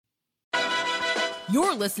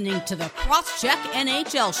You're listening to the Crosscheck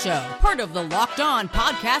NHL Show, part of the Locked On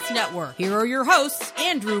Podcast Network. Here are your hosts,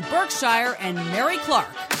 Andrew Berkshire and Mary Clark.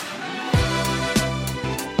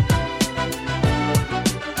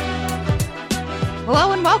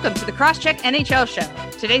 Hello and welcome to the Crosscheck NHL Show.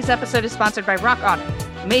 Today's episode is sponsored by Rock Auto.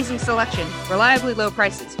 Amazing selection, reliably low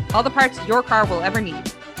prices, all the parts your car will ever need.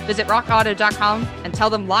 Visit rockauto.com and tell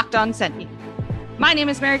them Locked On sent you. My name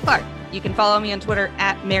is Mary Clark. You can follow me on Twitter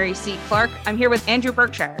at Mary C. Clark. I'm here with Andrew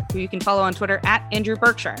Berkshire, who you can follow on Twitter at Andrew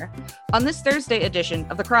Berkshire. On this Thursday edition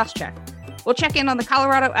of the Crosscheck, we'll check in on the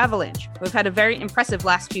Colorado Avalanche, who have had a very impressive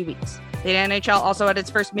last few weeks. The NHL also had its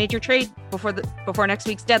first major trade before next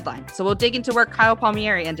week's deadline, so we'll dig into where Kyle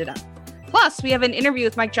Palmieri ended up. Plus, we have an interview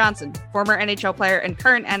with Mike Johnson, former NHL player and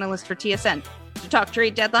current analyst for TSN, to talk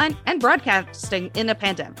trade deadline and broadcasting in a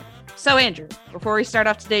pandemic. So, Andrew, before we start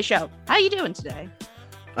off today's show, how are you doing today?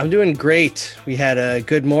 I'm doing great. We had a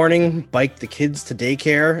good morning, biked the kids to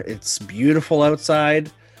daycare. It's beautiful outside.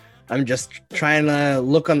 I'm just trying to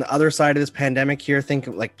look on the other side of this pandemic here, think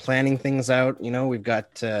of like planning things out. You know, we've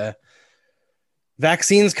got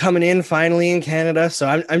vaccines coming in finally in Canada. So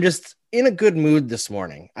I'm just in a good mood this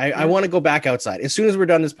morning. I want to go back outside. As soon as we're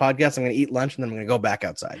done this podcast, I'm going to eat lunch and then I'm going to go back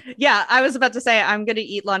outside. Yeah, I was about to say I'm going to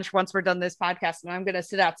eat lunch once we're done this podcast and I'm going to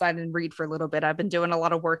sit outside and read for a little bit. I've been doing a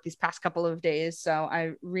lot of work these past couple of days, so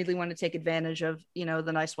I really want to take advantage of, you know,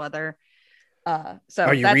 the nice weather. So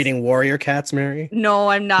are you reading Warrior Cats, Mary? No,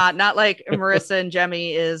 I'm not. Not like Marissa and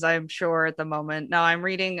Jemmy is, I'm sure, at the moment. No, I'm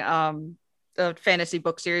reading a fantasy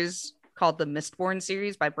book series called the Mistborn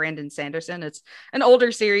series by Brandon Sanderson. It's an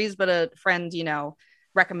older series, but a friend, you know,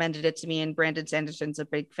 recommended it to me, and Brandon Sanderson's a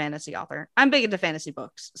big fantasy author. I'm big into fantasy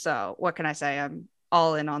books, so what can I say? I'm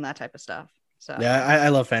all in on that type of stuff. So yeah, I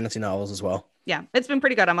love fantasy novels as well. Yeah, it's been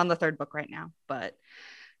pretty good. I'm on the third book right now, but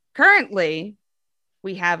currently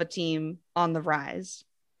we have a team on the rise.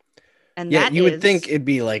 And yeah, you would think it'd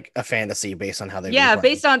be like a fantasy based on how they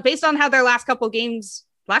based on how their last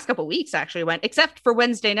couple weeks actually went, except for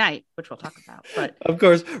Wednesday night, which we'll talk about. But of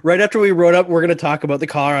course, right after we wrote up, we're going to talk about the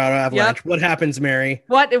Colorado Avalanche. Yep. What happens, Mary?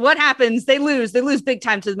 What happens? They lose big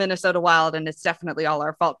time to the Minnesota Wild, and it's definitely all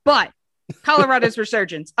our fault. But Colorado's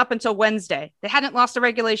resurgence up until Wednesday, they hadn't lost a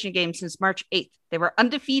regulation game since March 8th. They were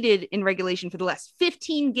undefeated in regulation for the last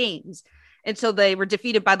 15 games until they were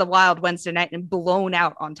defeated by the Wild Wednesday night and blown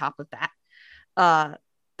out on top of that.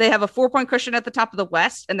 They have a 4-point cushion at the top of the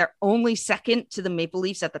West, and they're only second to the Maple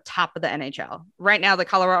Leafs at the top of the NHL. Right now, the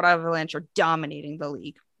Colorado Avalanche are dominating the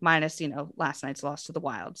league, minus, you know, last night's loss to the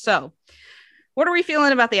Wild. So what are we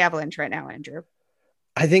feeling about the Avalanche right now, Andrew?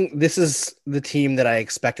 I think this is the team that I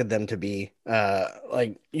expected them to be.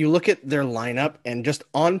 Like, you look at their lineup and just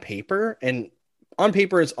on paper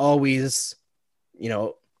is always, you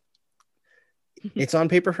know, it's on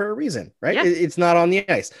paper for a reason, right? Yeah. It's not on the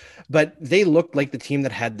ice, but they looked like the team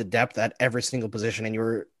that had the depth at every single position. And you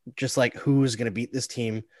were just like, who's going to beat this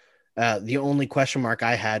team? The only question mark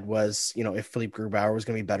I had was, you know, if Philippe Grubauer was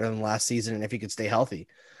going to be better than last season and if he could stay healthy.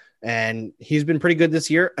 And he's been pretty good this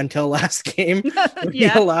year until last game. He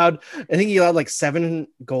allowed like 7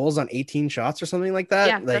 goals on 18 shots or something like that.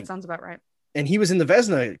 Yeah, like, that sounds about right. And he was in the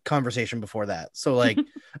Vezina conversation before that. So like,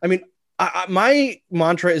 I mean, my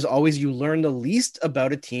mantra is always you learn the least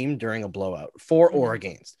about a team during a blowout, for or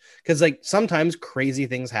against, because like sometimes crazy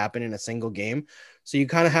things happen in a single game. So you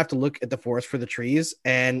kind of have to look at the forest for the trees,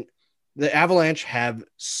 and the Avalanche have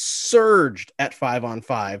surged at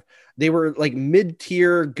 5-on-5. They were like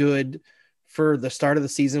mid-tier good for the start of the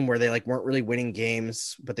season where they like weren't really winning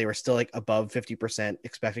games, but they were still like above 50%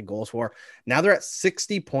 expected goals for. Now they're at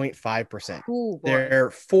 60.5%.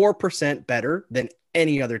 They're 4% better than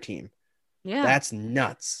any other team. Yeah, that's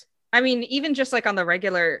nuts. I mean, even just like on the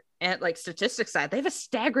regular and like statistics side, they have a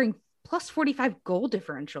staggering plus 45 goal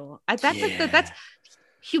differential. That's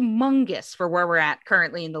humongous for where we're at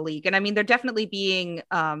currently in the league. And I mean, they're definitely being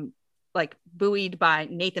like buoyed by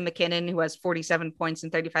Nathan McKinnon, who has 47 points in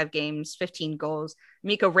 35 games, 15 goals.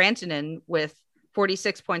 Mikko Rantanen with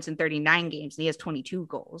 46 points in 39 games, and he has 22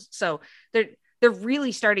 goals. So they're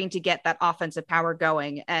really starting to get that offensive power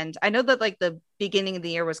going. And I know that like the beginning of the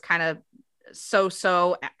year was kind of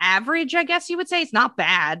so average, I guess you would say. It's not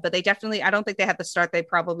bad, but they definitely, I don't think they had the start they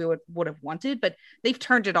probably would have wanted, but they've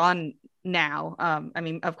turned it on now. I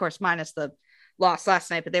mean, of course, minus the loss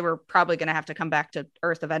last night, but they were probably going to have to come back to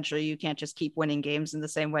earth eventually. You can't just keep winning games in the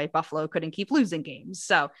same way Buffalo couldn't keep losing games.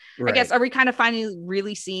 So right. I guess, are we kind of finally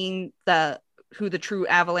really seeing who the true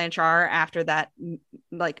Avalanche are after that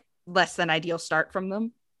like less than ideal start from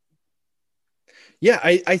them? Yeah,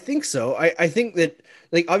 I think so. I think that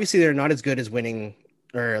like obviously they're not as good as winning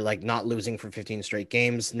or like not losing for 15 straight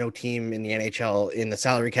games. No team in the NHL in the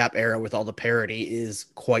salary cap era with all the parity is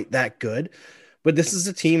quite that good. But this is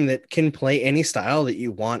a team that can play any style that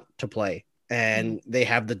you want to play. And they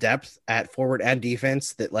have the depth at forward and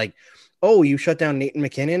defense that, like, oh, you shut down Nathan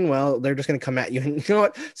McKinnon. Well, they're just going to come at you. And you know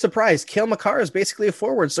what? Surprise. Cale Makar is basically a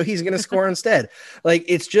forward, so he's going to score instead. Like,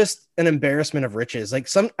 it's just an embarrassment of riches. Like,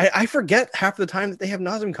 I forget half the time that they have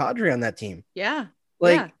Nazem Kadri on that team. Yeah.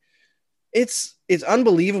 Like, it's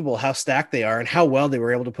unbelievable how stacked they are and how well they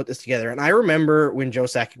were able to put this together. And I remember when Joe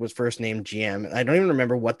Sakic was first named GM, and I don't even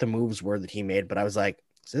remember what the moves were that he made, but I was like,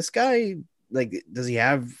 is this guy, like, does he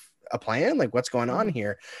have a plan? Like, what's going on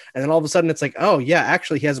here? And then all of a sudden it's like, oh yeah,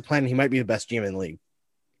 actually he has a plan. And he might be the best GM in the league.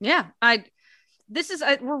 Yeah.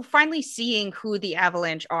 We're finally seeing who the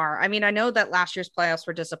Avalanche are. I mean, I know that last year's playoffs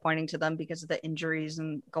were disappointing to them because of the injuries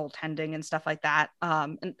and goaltending and stuff like that.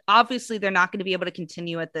 And obviously they're not going to be able to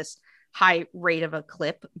continue at this high rate of a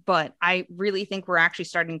clip, but I really think we're actually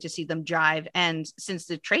starting to see them jive. And since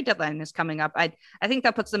the trade deadline is coming up, I think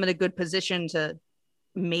that puts them in a good position to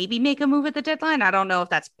maybe make a move at the deadline. I don't know if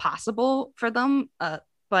that's possible for them,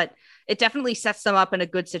 but it definitely sets them up in a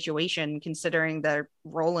good situation considering they're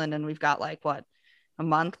rolling and we've got like a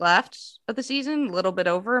month left of the season, a little bit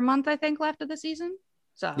over a month, I think, left of the season.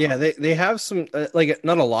 So yeah, they have some like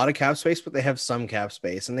not a lot of cap space, but they have some cap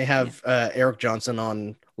space, and they have Eric Johnson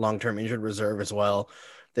on long-term injured reserve as well.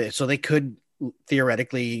 So they could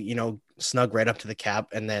theoretically, snug right up to the cap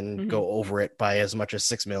and then go over it by as much as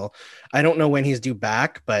 $6 million. I don't know when he's due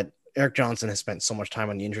back, but Eric Johnson has spent so much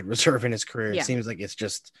time on the injured reserve in his career. It seems like it's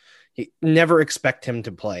just, you never expect him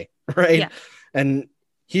to play. Right. Yeah. And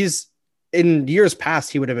in years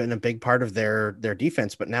past, he would have been a big part of their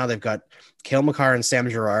defense, but now they've got Cale Makar and Sam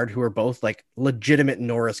Girard, who are both like legitimate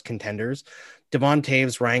Norris contenders, Devon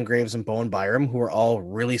Taves, Ryan Graves, and Bowen Byram, who are all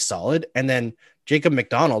really solid. And then Jacob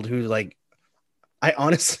McDonald, who, like, I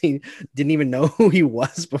honestly didn't even know who he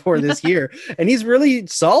was before this year. And he's really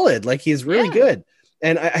solid. Like, he's really good.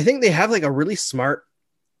 And I think they have like a really smart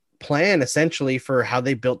plan essentially for how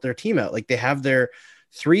they built their team out. Like, they have their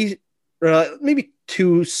maybe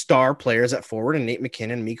 2 star players at forward, and Nate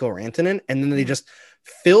McKinnon and Mikko Rantanen. And then they just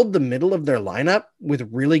filled the middle of their lineup with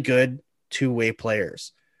really good 2-way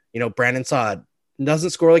players. Brandon Saad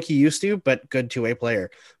doesn't score like he used to, but good 2-way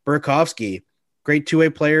player. Burakovsky, great 2-way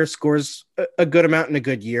player, scores a good amount in a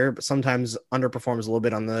good year, but sometimes underperforms a little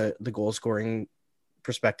bit on the goal scoring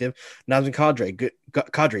perspective. Nazem Kadri, good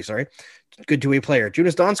 2-way player.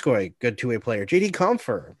 Jonas Donskoy, good 2-way player. JD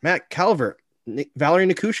Compher, Matt Calvert, Valerie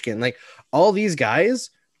Nikushkin, like, all these guys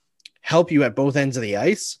help you at both ends of the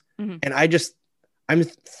ice. And I'm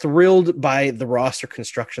thrilled by the roster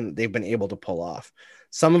construction that they've been able to pull off.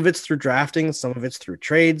 Some of it's through drafting, some of it's through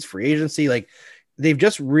trades, free agency. Like, they've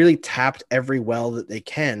just really tapped every well that they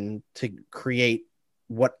can to create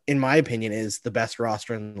what, in my opinion, is the best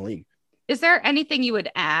roster in the league. Is there anything you would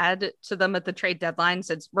add to them at the trade deadline,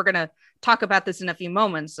 since we're going to talk about this in a few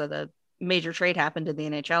moments? So the major trade happened in the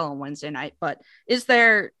NHL on Wednesday night, but is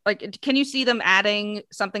there, like, can you see them adding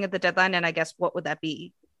something at the deadline? And I guess what would that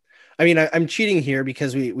be? I mean, I'm cheating here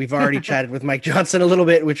because we've already chatted with Mike Johnson a little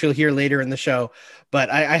bit, which you'll hear later in the show. But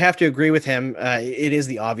I have to agree with him. It is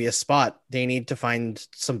the obvious spot. They need to find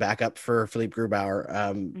some backup for Philippe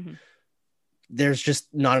Grubauer. There's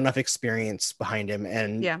just not enough experience behind him.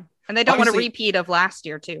 And they don't want a repeat of last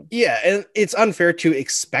year too. Yeah. And it's unfair to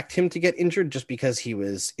expect him to get injured just because he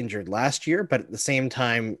was injured last year. But at the same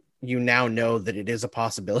time, you now know that it is a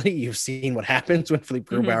possibility. You've seen what happens when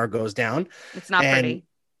Philippe Grubauer goes down. It's not pretty.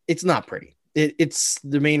 It's not pretty. It's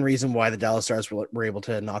the main reason why the Dallas Stars were able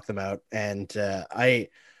to knock them out. And I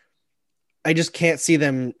just can't see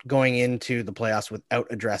them going into the playoffs without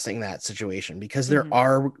addressing that situation, because there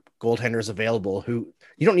are goaltenders available who,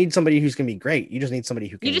 you don't need somebody who's going to be great. You just need somebody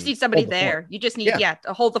who can. You just need somebody there. You just need, to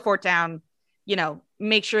hold the fort down,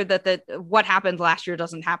 make sure that what happened last year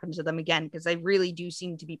doesn't happen to them again, because they really do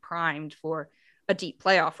seem to be primed for a deep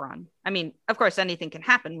playoff run. I mean, of course, anything can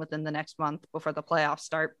happen within the next month before the playoffs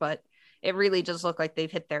start, but it really does look like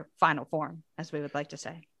they've hit their final form, as we would like to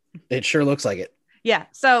say. It sure looks like it. Yeah.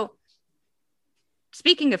 So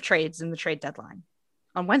speaking of trades and the trade deadline,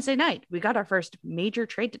 on Wednesday night, we got our first major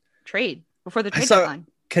trade before the trade deadline.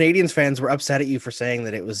 Canadians fans were upset at you for saying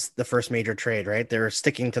that it was the first major trade, right? They were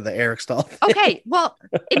sticking to the Eric Staal thing. Okay, well,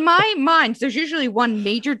 in my mind, there's usually one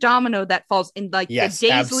major domino that falls in the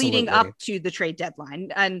days leading up to the trade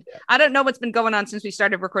deadline. And I don't know what's been going on since we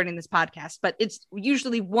started recording this podcast, but it's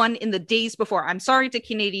usually one in the days before. I'm sorry to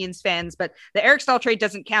Canadians fans, but the Eric Staal trade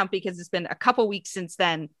doesn't count because it's been a couple weeks since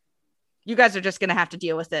then. You guys are just going to have to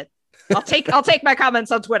deal with it. I'll take my comments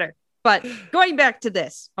on Twitter. But going back to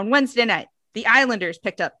this, on Wednesday night, the Islanders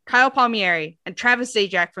picked up Kyle Palmieri and Travis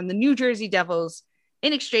Zajac from the New Jersey Devils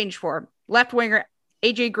in exchange for left winger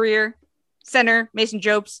AJ Greer, center Mason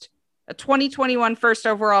Jobst, a 2021 first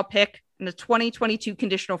overall pick, and a 2022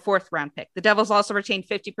 conditional fourth round pick. The Devils also retained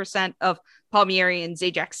 50% of Palmieri and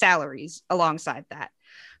Zajac's salaries alongside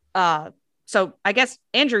that. So I guess,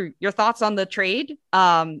 Andrew, your thoughts on the trade?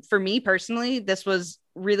 For me personally, this was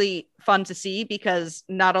really fun to see because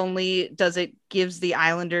not only does it gives the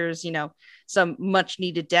Islanders, some much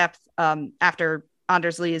needed depth after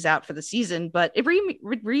Anders Lee is out for the season, but it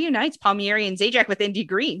reunites Palmieri and Zajac with Andy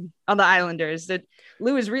Green on the Islanders. That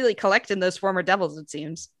Lou is really collecting those former Devils, it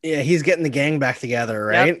seems. Yeah, he's getting the gang back together,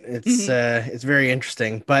 right? Yep. It's very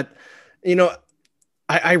interesting, but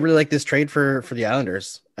I really like this trade for the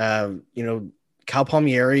Islanders. Cal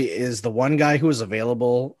Palmieri is the one guy who was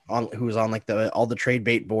available who was on like all the trade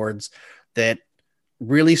bait boards that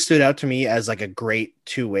really stood out to me as like a great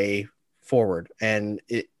two-way forward. And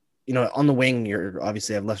on the wing, you're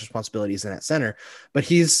obviously have less responsibilities than at center, but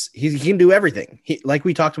he can do everything. He, like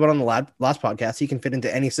we talked about on the last podcast, he can fit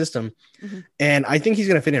into any system. Mm-hmm. And I think he's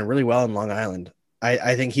going to fit in really well in Long Island.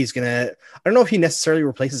 I think he's going to, I don't know if he necessarily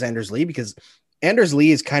replaces Anders Lee, because Anders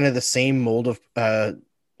Lee is kind of the same mold of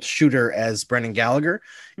shooter as Brendan Gallagher,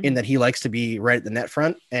 mm-hmm. in that he likes to be right at the net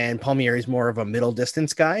front, and Palmieri is more of a middle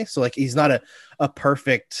distance guy. So like, he's not a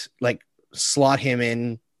perfect, like, slot him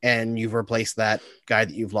in and you've replaced that guy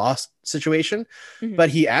that you've lost situation. Mm-hmm. But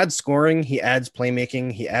he adds scoring, he adds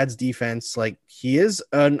playmaking, he adds defense. Like, he is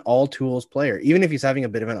an all tools player. Even if he's having a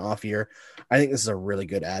bit of an off year, I think this is a really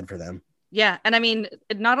good ad for them. Yeah. And I mean,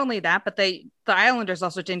 not only that, but the Islanders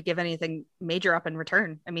also didn't give anything major up in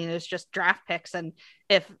return. I mean, it's just draft picks. And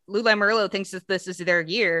if Lou Lamoriello thinks that this is their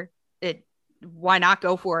year, why not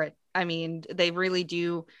go for it? I mean, they really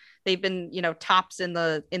do. They've been, tops in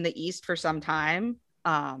the East for some time.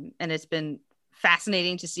 And it's been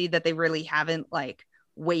fascinating to see that they really haven't like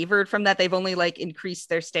wavered from that. They've only like increased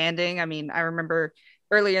their standing. I mean, I remember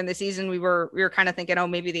earlier in the season, we were kind of thinking, oh,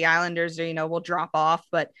 maybe the Islanders will drop off.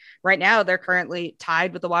 But right now they're currently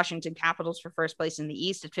tied with the Washington Capitals for first place in the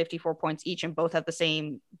East at 54 points each, and both have the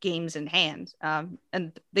same games in hand.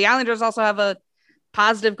 And the Islanders also have a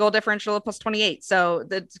positive goal differential of plus 28. So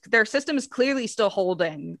their system is clearly still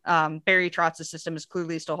holding. Barry Trotz's system is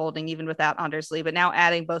clearly still holding even without Anders Lee, but now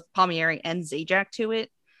adding both Palmieri and Zajac to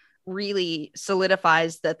it really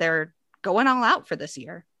solidifies that they're going all out for this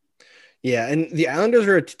year. Yeah, and the Islanders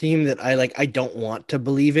are a team that I don't want to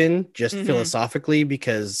believe in just mm-hmm. philosophically,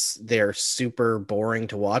 because they're super boring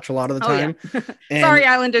to watch a lot of the time. Yeah. Sorry,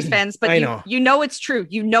 Islanders fans, but you know it's true.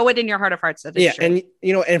 You know it in your heart of hearts that it's true.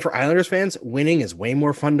 And and for Islanders fans, winning is way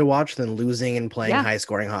more fun to watch than losing and playing high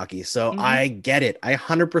scoring hockey. So mm-hmm. I get it. I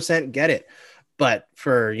 100% get it. But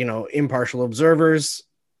for, impartial observers,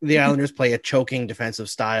 the Islanders play a choking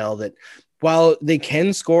defensive style that, while they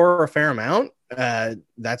can score a fair amount,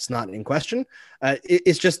 that's not in question.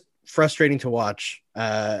 It's just frustrating to watch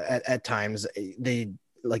at times. They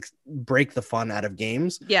like break the fun out of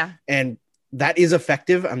games. Yeah. And that is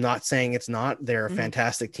effective. I'm not saying it's not. They're a mm-hmm.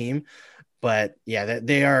 fantastic team, but yeah,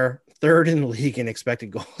 they are third in the league in expected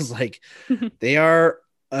goals. Like, they are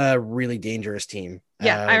a really dangerous team.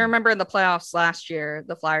 Yeah. I remember in the playoffs last year,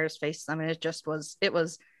 the Flyers faced them, and it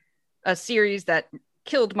was a series that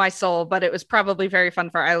killed my soul, but it was probably very fun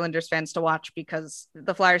for Islanders fans to watch, because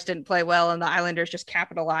the Flyers didn't play well and the Islanders just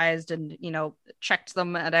capitalized and, checked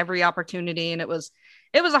them at every opportunity. And it was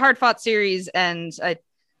a hard fought series. And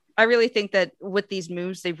I really think that with these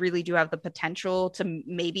moves, they really do have the potential to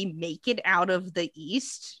maybe make it out of the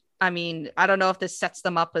East. I mean, I don't know if this sets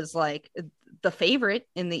them up as like the favorite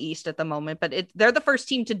in the East at the moment, but they're the first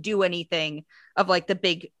team to do anything of like the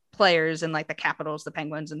big players and like the Capitals, the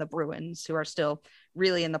Penguins, and the Bruins, who are still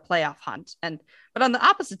really in the playoff hunt. But on the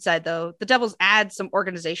opposite side, though, the Devils add some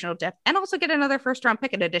organizational depth and also get another first round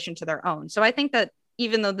pick in addition to their own. So I think that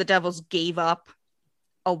even though the Devils gave up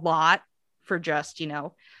a lot for just,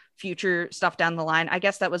 future stuff down the line, I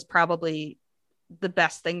guess that was probably the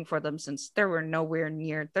best thing for them, since they're nowhere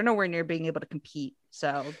near being able to compete.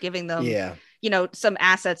 So giving them, some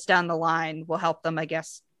assets down the line will help them, I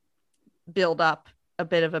guess, build up a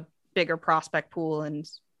bit of a bigger prospect pool and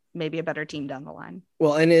maybe a better team down the line.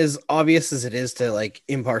 Well, and as obvious as it is to like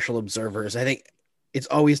impartial observers, I think it's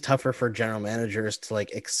always tougher for general managers to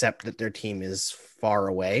like accept that their team is far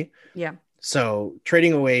away. Yeah. So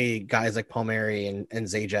trading away guys like Palmieri and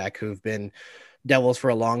Zajac, who've been Devils for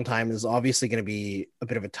a long time, is obviously going to be a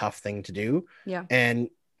bit of a tough thing to do. Yeah. And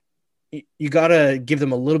you got to give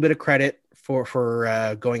them a little bit of credit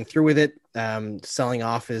for going through with it. Selling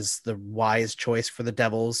off is the wise choice for the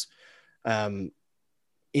Devils.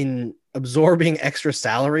 In absorbing extra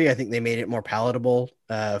salary, I think they made it more palatable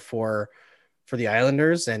for the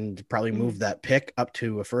Islanders and probably move that pick up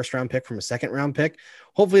to a first round pick from a second round pick.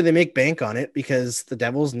 Hopefully they make bank on it because the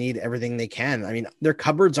Devils need everything they can. I mean, their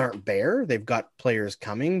cupboards aren't bare. They've got players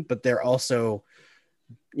coming, but they're also,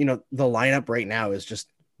 the lineup right now is just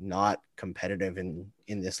not competitive in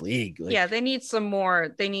this league. Yeah, they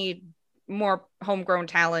need more homegrown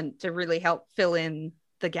talent to really help fill in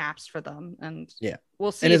the gaps for them. And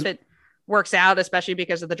we'll see if it works out, especially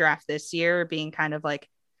because of the draft this year being kind of like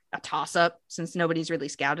a toss up since nobody's really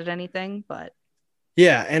scouted anything. But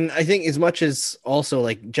yeah, and I think as much as also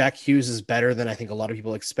like Jack Hughes is better than I think a lot of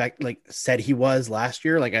people said he was last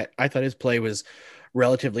year. Like I thought his play was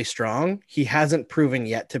relatively strong. He hasn't proven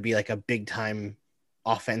yet to be like a big time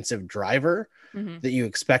offensive driver that you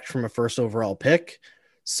expect from a first overall pick.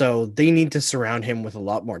 So they need to surround him with a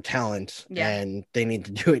lot more talent and they need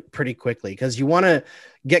to do it pretty quickly because you want to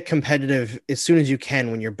get competitive as soon as you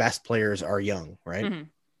can when your best players are young, right?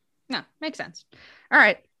 No, makes sense. All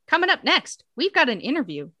right. Coming up next, we've got an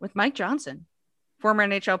interview with Mike Johnson, former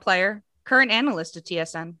NHL player, current analyst at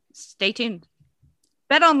TSN. Stay tuned.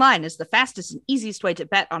 Bet Online is the fastest and easiest way to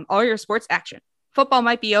bet on all your sports action. Football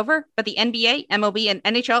might be over, but the NBA, MLB, and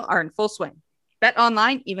NHL are in full swing. Bet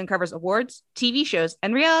Online even covers awards, TV shows,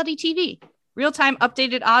 and reality TV. Real-time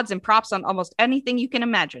updated odds and props on almost anything you can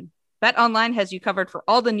imagine. Bet Online has you covered for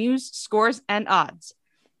all the news, scores, and odds.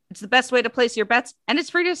 It's the best way to place your bets, and it's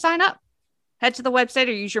free to sign up. Head to the website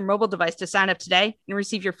or use your mobile device to sign up today and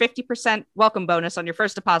receive your 50% welcome bonus on your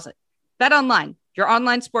first deposit. Bet Online, your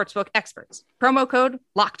online sportsbook experts. Promo code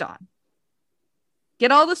LOCKEDON.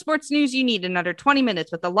 Get all the sports news you need in under 20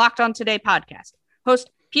 minutes with the Locked On Today podcast. Host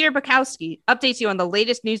Peter Bukowski updates you on the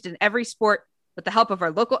latest news in every sport with the help of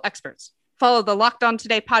our local experts. Follow the Locked On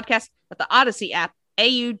Today podcast with the Odyssey app,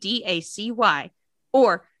 AUDACY,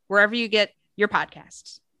 or wherever you get your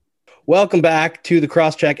podcasts. Welcome back to the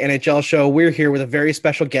Crosscheck NHL show. We're here with a very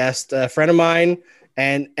special guest, a friend of mine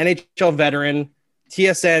and NHL veteran,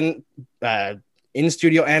 TSN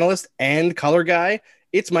in-studio analyst and color guy.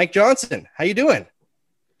 It's Mike Johnson. How you doing?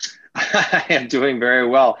 I am doing very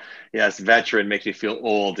well. Yes, veteran makes me feel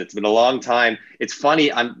old. It's been a long time. It's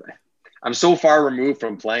funny. I'm so far removed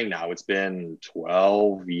from playing now. It's been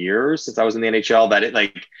 12 years since I was in the NHL that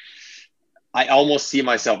I almost see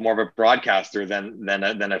myself more of a broadcaster than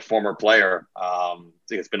a former player.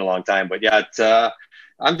 It's been a long time, but yeah,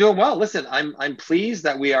 I'm doing well. Listen, I'm pleased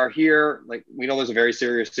that we are here. Like, we know there's a very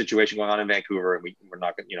serious situation going on in Vancouver, and we're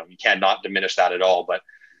not going, you cannot diminish that at all. But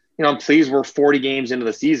I'm pleased we're 40 games into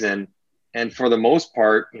the season, and for the most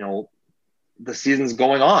part, the season's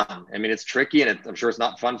going on. I mean, it's tricky, and I'm sure it's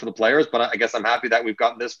not fun for the players, but I guess I'm happy that we've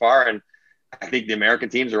gotten this far, and I think the American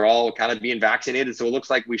teams are all kind of being vaccinated. So it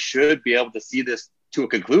looks like we should be able to see this to a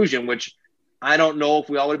conclusion, which I don't know if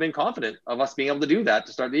we all would have been confident of us being able to do that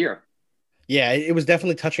to start the year. Yeah, it was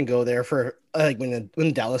definitely touch and go there for like when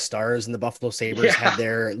the Dallas Stars and the Buffalo Sabres had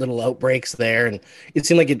their little outbreaks there, and it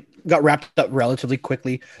seemed like it got wrapped up relatively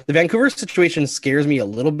quickly. The Vancouver situation scares me a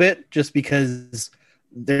little bit just because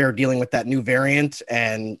they're dealing with that new variant,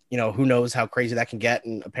 and who knows how crazy that can get.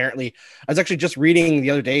 And apparently, I was actually just reading the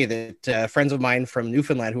other day that friends of mine from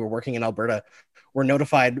Newfoundland who were working in Alberta were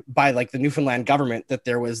notified by like the Newfoundland government that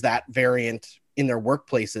there was that variant in their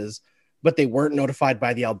workplaces, but they weren't notified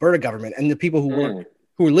by the Alberta government, and the people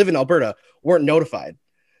who live in Alberta weren't notified.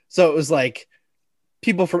 So it was like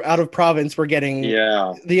people from out of province were getting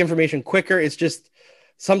the information quicker. It's just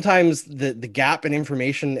sometimes the gap in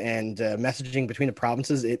information and messaging between the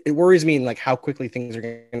provinces, it worries me in like how quickly things are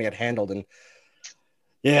going to get handled. And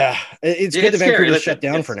it's good that Vancouver is shut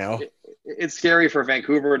down for now. It's scary for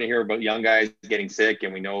Vancouver to hear about young guys getting sick,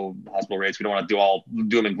 and we know hospital rates. We don't want to do all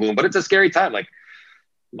doom and gloom, but it's a scary time. Like,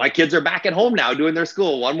 my kids are back at home now doing their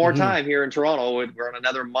school one more time here in Toronto. We're on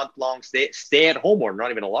another month-long stay at home order,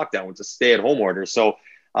 not even a lockdown. It's a stay at home order. So,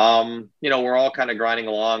 we're all kind of grinding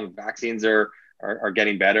along. Vaccines are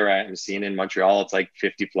getting better. I'm seeing in Montreal, it's like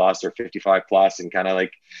 50 plus or 55 plus, and kind of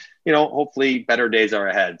like, hopefully better days are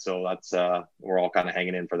ahead. So that's, we're all kind of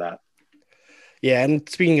hanging in for that. Yeah. And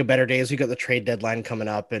speaking of better days, we got the trade deadline coming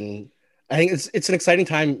up, and I think it's an exciting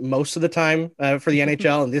time most of the time for the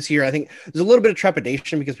NHL. And this year, I think there's a little bit of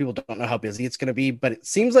trepidation because people don't know how busy it's going to be, but it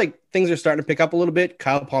seems like things are starting to pick up a little bit.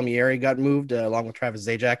 Kyle Palmieri got moved along with Travis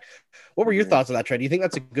Zajac. What were your thoughts on that trade? Do you think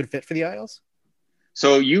that's a good fit for the Isles?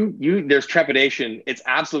 So there's trepidation. It's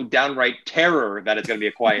absolute downright terror that it's going to be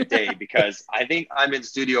a quiet day because I think I'm in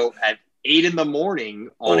studio at 8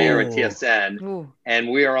 a.m. on air at TSN, and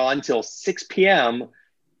we are on till 6 p.m.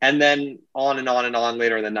 and then on and on and on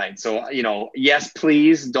later in the night. So, yes,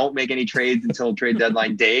 please don't make any trades until trade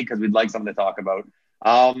deadline day, because we'd like something to talk about.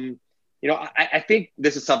 I think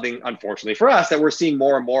this is something, unfortunately for us, that we're seeing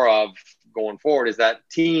more and more of going forward, is that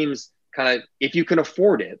teams kind of, if you can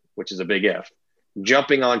afford it, which is a big if,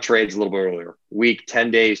 jumping on trades a little bit earlier, week,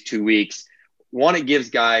 10 days, 2 weeks. One, it gives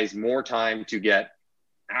guys more time to get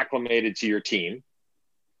acclimated to your team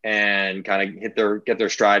and kind of get their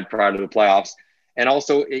stride prior to the playoffs. And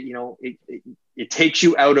also, it takes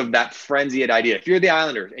you out of that frenzied idea. If you're the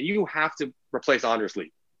Islanders and you have to replace Anders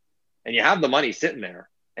Lee, and you have the money sitting there,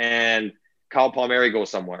 and Kyle Palmieri goes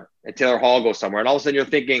somewhere and Taylor Hall goes somewhere, and all of a sudden you're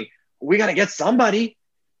thinking, we got to get somebody.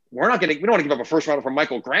 We don't want to give up a first rounder for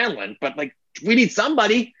Michael Granlund, but we need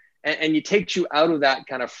somebody. And it takes you out of that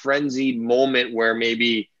kind of frenzied moment where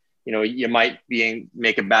maybe, you might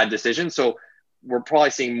make a bad decision. So we're probably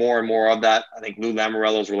seeing more and more of that. I think Lou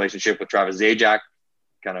Lamoriello's relationship with Travis Zajac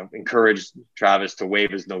kind of encouraged Travis to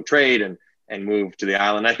waive his no trade and move to the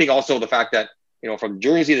island. I think also the fact that, from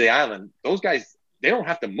Jersey to the island, those guys, they don't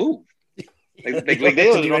have to move. They don't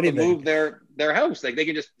have to move their house. They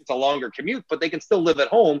can just, it's a longer commute, but they can still live at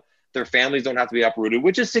home. Their families don't have to be uprooted,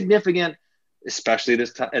 which is significant, especially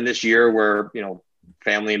this time in this year where,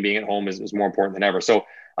 family and being at home is more important than ever. So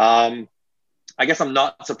I guess I'm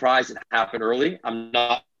not surprised it happened early. I'm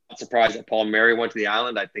not surprised that Paul Mary went to the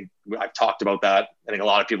island. I think I've talked about that. I think a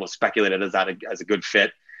lot of people have speculated as a good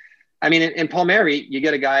fit. I mean, in Paul Mary, you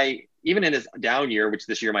get a guy, even in his down year, which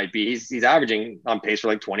this year might be, he's averaging on pace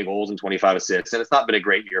for 20 goals and 25 assists. And it's not been a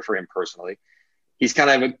great year for him personally. He's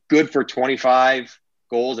kind of good for 25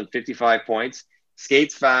 goals and 55 points,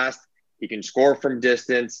 skates fast. He can score from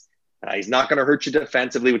distance. He's not going to hurt you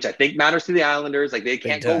defensively, which I think matters to the Islanders. They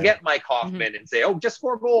can't go get Mike Hoffman and say, just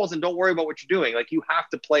score goals and don't worry about what you're doing. You have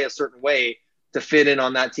to play a certain way to fit in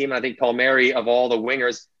on that team. And I think Paul Mary, of all the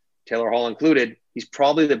wingers, Taylor Hall included, he's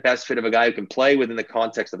probably the best fit of a guy who can play within the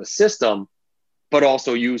context of a system, but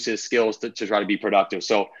also use his skills to try to be productive.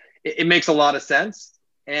 So it makes a lot of sense.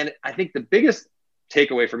 And I think the biggest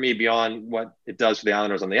takeaway for me beyond what it does for the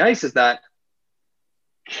Islanders on the ice is that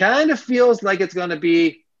kind of feels like it's going to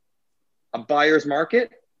be a buyer's market.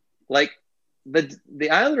 The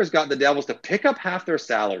Islanders got the Devils to pick up half their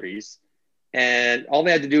salaries, and all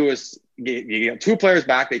they had to do was get 2 players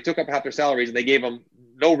back. They took up half their salaries, and they gave them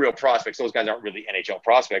no real prospects. Those guys aren't really NHL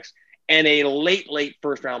prospects, and a late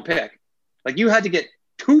first round pick. You had to get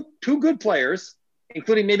two good players,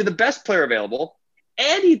 including maybe the best player available,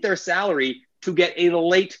 and eat their salary to get a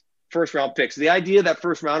late first round pick. So the idea that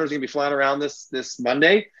first rounders are going to be flying around this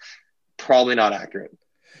Monday, probably not accurate.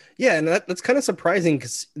 Yeah, and that's kind of surprising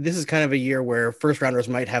because this is kind of a year where first rounders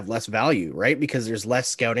might have less value, right? Because there's less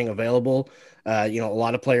scouting available. A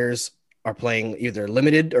lot of players are playing either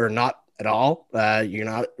limited or not at all. You're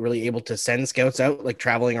not really able to send scouts out,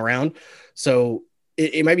 traveling around. So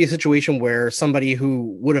it might be a situation where somebody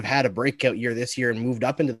who would have had a breakout year this year and moved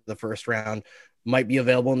up into the first round might be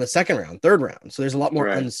available in the second round, third round. So there's a lot more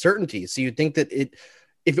uncertainty. So you'd think that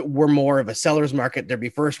if it were more of a seller's market, there'd be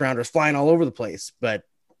first rounders flying all over the place. But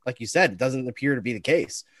like you said, it doesn't appear to be the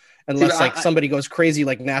case unless somebody goes crazy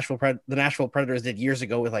like the Nashville Predators did years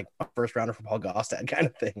ago with a first rounder from Paul Gostad kind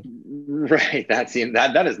of thing. Right. That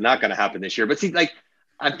is not going to happen this year. But see,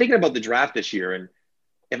 I'm thinking about the draft this year, and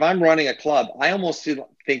if I'm running a club, I almost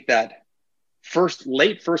think that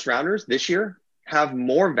late first rounders this year have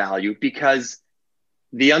more value because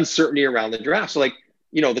the uncertainty around the draft. So the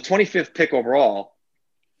 25th pick overall,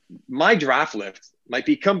 my draft lift might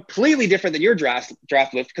be completely different than your draft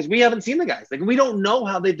lift because we haven't seen the guys. We don't know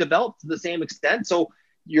how they've developed to the same extent. So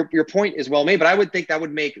your point is well made, but I would think that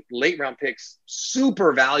would make late round picks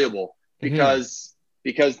super valuable because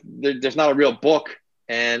there's not a real book,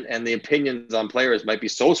 and the opinions on players might be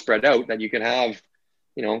so spread out that you can have,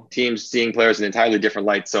 teams seeing players in entirely different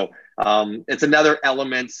light. So it's another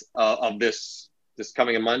element of this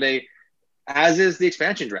coming on Monday, as is the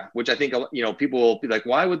expansion draft, which I think, people will be like,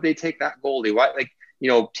 why would they take that goalie? Why?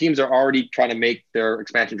 Teams are already trying to make their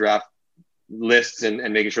expansion draft lists and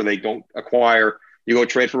making sure they don't acquire. You go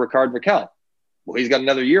trade for Ricard Raquel. Well, he's got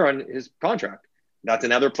another year on his contract. That's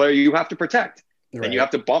another player you have to protect. Right. And you have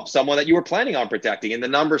to bump someone that you were planning on protecting, and the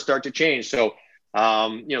numbers start to change. So,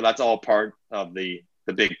 that's all part of the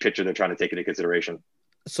big picture they're trying to take into consideration.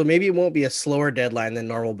 So maybe it won't be a slower deadline than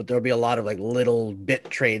normal, but there'll be a lot of little bit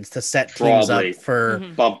trades to set teams up for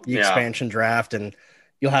the expansion draft, and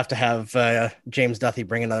you'll have to have James Duthie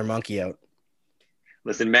bring another monkey out.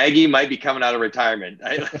 Listen, Maggie might be coming out of retirement,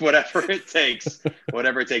 whatever it takes.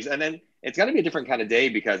 And then it's got to be a different kind of day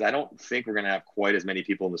because I don't think we're going to have quite as many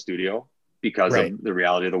people in the studio because Right. of the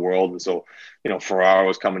reality of the world. And so, Ferraro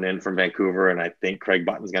was coming in from Vancouver, and I think Craig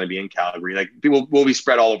Button's going to be in Calgary. Like, people will be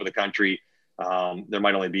spread all over the country. There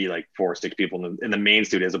might only be like 4 or 6 people in the main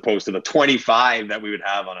studio, as opposed to the 25 that we would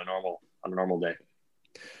have on a normal day.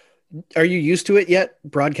 Are you used to it yet,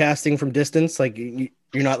 broadcasting from distance? Like, you're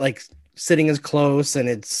not like sitting as close, and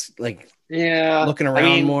it's like looking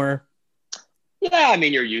around more. Yeah, I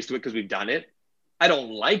mean, you're used to it because we've done it. I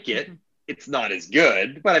don't like it. Mm-hmm. It's not as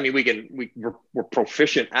good, but I mean, we're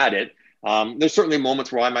proficient at it. There's certainly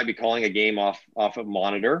moments where I might be calling a game off a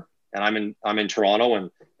monitor, and I'm in Toronto,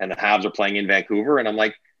 and the Habs are playing in Vancouver, and I'm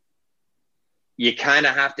like, you kind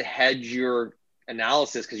of have to hedge your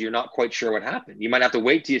analysis because you're not quite sure what happened. You might have to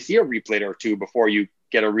wait till you see a replay or two before you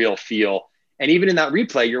get a real feel. And even in that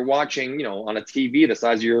replay, you're watching, on a TV the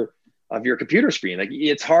size of your computer screen. Like,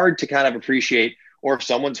 it's hard to kind of appreciate, or if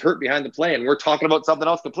someone's hurt behind the play and we're talking about something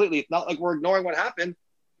else completely. It's not like we're ignoring what happened.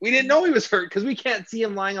 We didn't know he was hurt because we can't see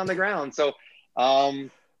him lying on the ground. So,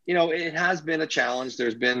 it has been a challenge.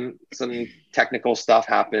 There's been some technical stuff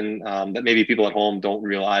happen that maybe people at home don't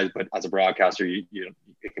realize, but as a broadcaster, it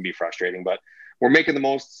can be frustrating. But we're making the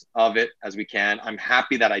most of it as we can. I'm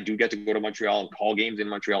happy that I do get to go to Montreal and call games in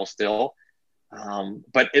Montreal still.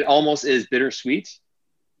 But it almost is bittersweet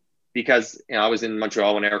because, I was in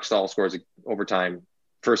Montreal when Eric Staal scores an overtime,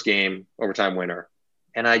 first game, overtime winner.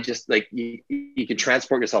 And I just like, you can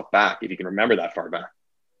transport yourself back if you can remember that far back,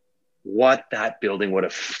 what that building would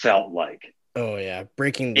have felt like. Oh yeah.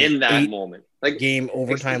 Breaking in that moment, like game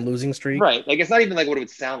overtime losing streak. Right. Like, it's not even like what it would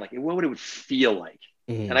sound like, what it would feel like.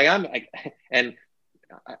 Mm-hmm. And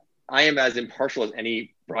I am as impartial as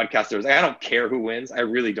any broadcaster is. I don't care who wins. I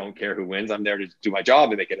really don't care who wins. I'm there to do my job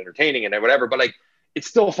and make it entertaining and whatever. But like, it's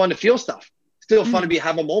still fun to feel stuff. Still fun to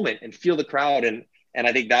have a moment and feel the crowd. And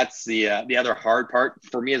I think that's the other hard part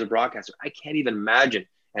for me as a broadcaster. I can't even imagine,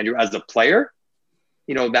 Andrew, as a player,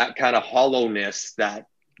 that kind of hollowness that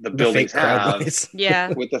the buildings have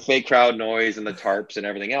with the fake crowd noise and the tarps and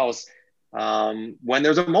everything else when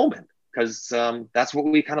there's a moment, because that's what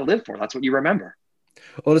we kind of live for. That's what you remember.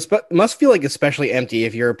 Well, it must feel like especially empty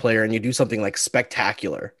if you're a player and you do something like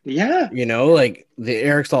spectacular. Yeah. Like the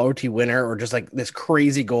Eric Staal OT winner, or just like this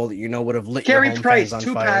crazy goal that would have lit Carey your home Price, fans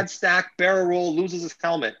on fire. 2-pad stack, barrel roll, loses his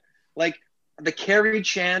helmet. Like the Carey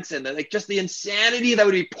chance and just the insanity that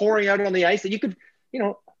would be pouring out on the ice that you could,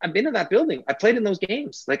 I've been in that building. I played in those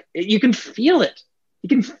games. Like you can feel it. You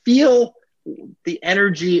can feel the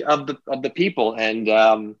energy of the people.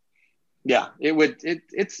 And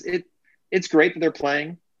it's great that they're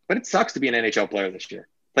playing, but it sucks to be an NHL player this year.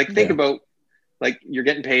 Like, think about, like, you're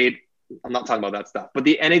getting paid. I'm not talking about that stuff, but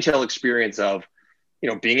the NHL experience of,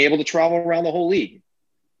 being able to travel around the whole league,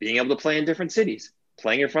 being able to play in different cities,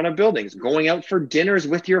 playing in front of buildings, going out for dinners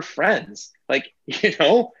with your friends, like,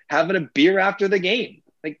 having a beer after the game.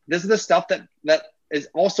 Like, this is the stuff that is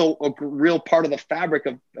also a real part of the fabric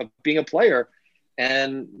of being a player.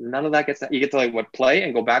 And none of that gets that. You get to play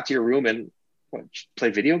and go back to your room and play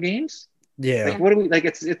video games. Yeah. Like, what do we like?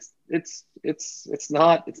 It's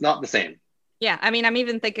not the same. Yeah. I mean, I'm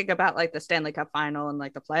even thinking about like the Stanley Cup final and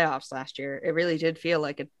like the playoffs last year. It really did feel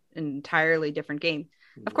like an entirely different game.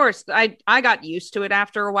 Of course, I got used to it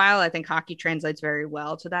after a while. I think hockey translates very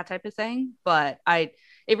well to that type of thing, but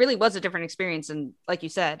it really was a different experience. And like you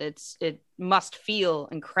said, it must feel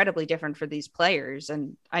incredibly different for these players.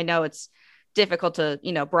 And I know it's difficult to,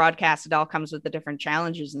 broadcast. It all comes with the different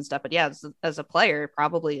challenges and stuff. But yeah, as a player, it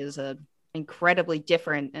probably is a incredibly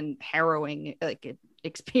different and harrowing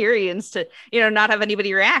experience to, not have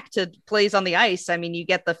anybody react to plays on the ice. I mean, you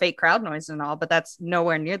get the fake crowd noise and all, but that's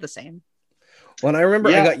nowhere near the same. Well, I remember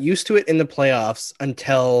I got used to it in the playoffs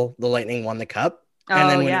until the Lightning won the cup. And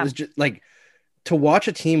then when it was just like to watch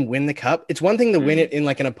a team win the cup, it's one thing to win it in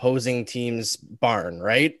like an opposing team's barn,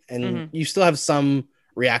 right? And you still have some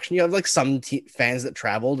reaction. You have like some fans that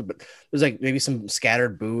traveled, but there's like maybe some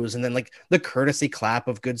scattered boos and then like the courtesy clap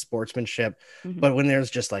of good sportsmanship. But when there's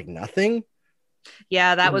just like nothing,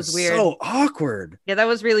 that was weird. So awkward. Yeah, that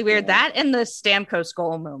was really weird. That and the Stamkos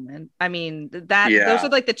goal moment. I mean, those are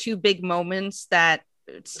like the two big moments that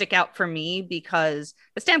stick out for me, because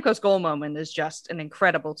the Stamkos goal moment is just an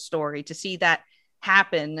incredible story. To see that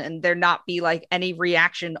happen and there not be like any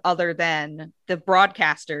reaction other than the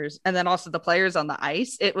broadcasters and then also the players on the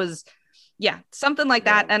ice. It was something like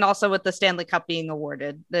that. And also with the Stanley Cup being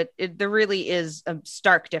awarded, there really is a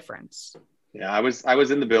stark difference. I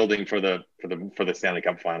was in the building for the Stanley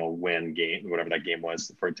Cup final win game, whatever that game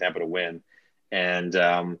was, for Tampa to win. And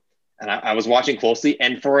I was watching closely,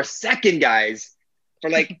 and for a second, guys,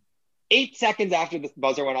 for like 8 seconds after the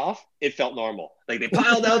buzzer went off, it felt normal. Like they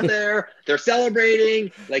piled out there, they're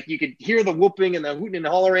celebrating, like you could hear the whooping and the hooting and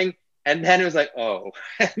hollering. And then it was like, oh,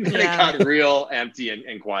 and then it got real empty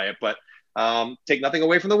and quiet. But take nothing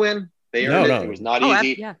away from the win. They earned it. It was not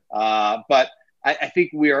easy. Yeah. But I think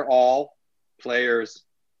we are all players,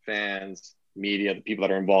 fans, media, the people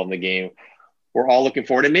that are involved in the game. We're all looking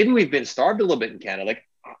forward. And maybe we've been starved a little bit in Canada. Like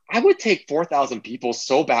I would take 4,000 people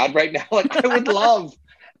so bad right now. Like I would love.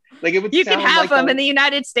 Like it would. You can have them in the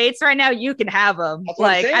United States right now. You can have them. That's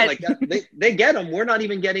what I'm saying. They get them. We're not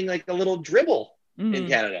even getting like a little dribble in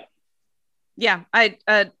Canada. Yeah,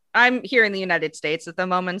 I'm here in the United States at the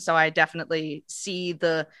moment, so I definitely see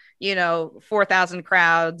the 4,000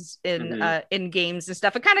 crowds in games and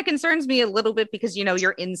stuff. It kind of concerns me a little bit because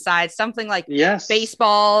you're inside. Something like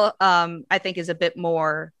baseball, I think is a bit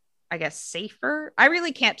more, I guess, safer. I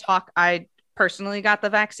really can't talk. I personally got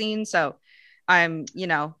the vaccine, so I'm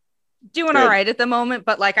doing all right at the moment.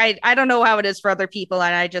 But like I don't know how it is for other people,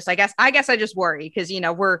 and I guess I just worry because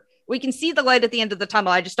we can see the light at the end of the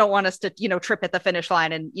tunnel. I just don't want us to, trip at the finish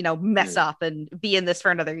line and, mess up and be in this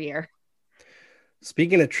for another year.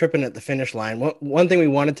 Speaking of tripping at the finish line, one thing we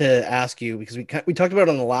wanted to ask you, because we talked about it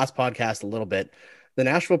on the last podcast a little bit, the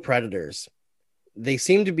Nashville Predators, they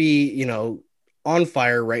seem to be, on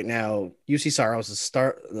fire right now. UC Saros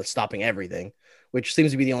is stopping everything, which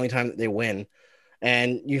seems to be the only time that they win.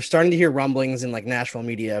 And you're starting to hear rumblings in like Nashville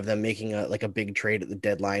media of them making a big trade at the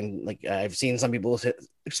deadline. Like I've seen some people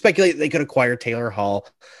speculate they could acquire Taylor Hall.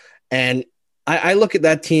 And I look at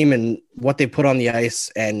that team and what they put on the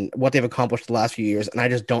ice and what they've accomplished the last few years. And I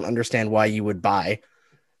just don't understand why you would buy.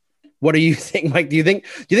 What do you think, Mike? Do you think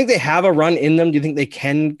they have a run in them? Do you think they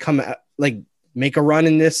can come out, like make a run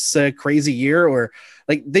in this crazy year, or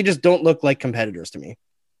like they just don't look like competitors to me?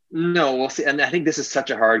 No, we'll see. And I think this is such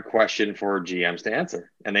a hard question for GMs to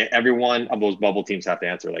answer. And every one of those bubble teams have to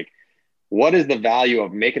answer, like, what is the value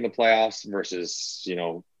of making the playoffs versus,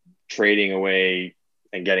 trading away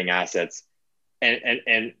and getting assets?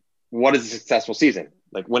 And what is a successful season?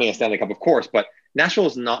 Like winning a Stanley Cup, of course, but Nashville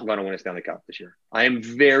is not going to win a Stanley Cup this year. I am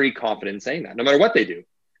very confident in saying that, no matter what they do.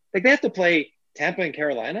 Like they have to play Tampa and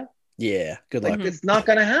Carolina. Yeah, good luck. It's not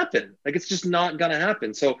going to happen. Like it's just not going to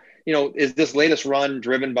happen. So, is this latest run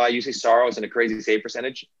driven by UC Saros and a crazy save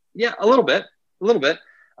percentage? Yeah, a little bit.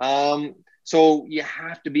 So you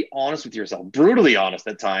have to be honest with yourself, brutally honest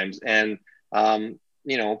at times. And,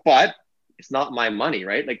 but it's not my money,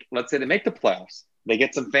 right? Like, let's say they make the playoffs. They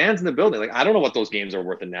get some fans in the building. Like, I don't know what those games are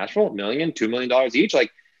worth in Nashville, $1 million, $2 million each.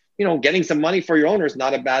 Like, getting some money for your owner is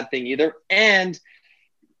not a bad thing either. And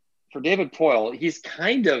for David Poile, he's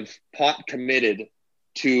kind of pot committed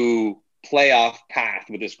to playoff path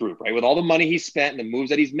with this group, right? With all the money he's spent and the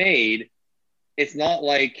moves that he's made, it's not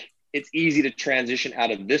like it's easy to transition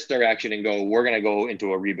out of this direction and go, we're going to go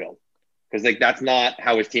into a rebuild. Because like that's not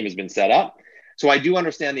how his team has been set up. So I do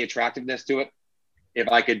understand the attractiveness to it. If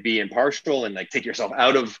I could be impartial and like take yourself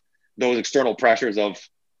out of those external pressures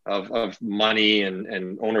of money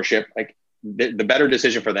and ownership, like the better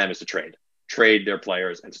decision for them is to trade their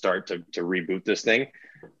players and start to reboot this thing.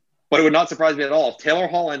 But it would not surprise me at all if Taylor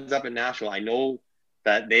Hall ends up in Nashville. I know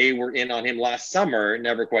that they were in on him last summer,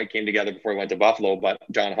 never quite came together before he went to Buffalo, but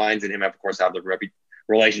John Hines and him, of course, have the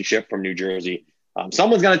relationship from New Jersey.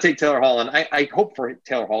 Someone's going to take Taylor Hall, and I hope for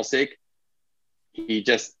Taylor Hall's sake, he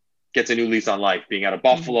just gets a new lease on life, being out of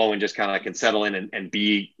Buffalo and just kind of can settle in and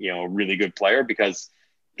be, a really good player, because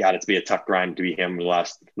God, it's be a tough grind to be him the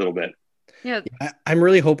last little bit. Yeah, I'm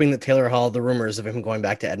really hoping that Taylor Hall, the rumors of him going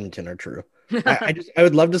back to Edmonton are true. I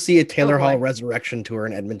would love to see a Taylor Hall resurrection tour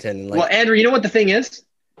in Edmonton. Well, Andrew, you know what the thing is?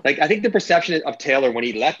 Like, I think the perception of Taylor when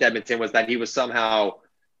he left Edmonton was that he was somehow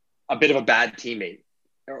a bit of a bad teammate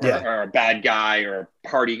or a bad guy or a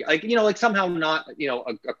party, like somehow not,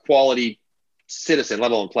 a quality citizen,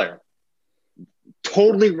 let alone player.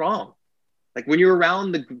 Totally wrong. Like when you're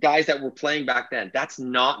around the guys that were playing back then, that's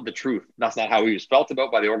not the truth. That's not how he was felt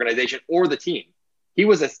about by the organization or the team. He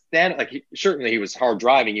was certainly he was hard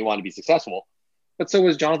driving. He wanted to be successful, but so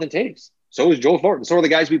was Jonathan Toews. So was Joe Thornton. So are the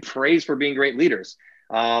guys we praise for being great leaders.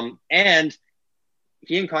 And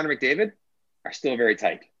he and Connor McDavid are still very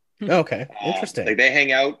tight. Okay. Interesting. Like they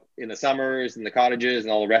hang out in the summers and the cottages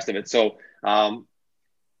and all the rest of it. So,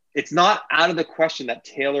 it's not out of the question that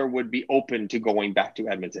Taylor would be open to going back to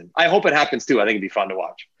Edmonton. I hope it happens too. I think it'd be fun to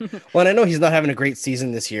watch. Well, and I know he's not having a great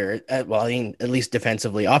season this year. At least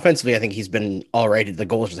defensively. Offensively, I think he's been all right. The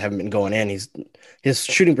goals just haven't been going in. His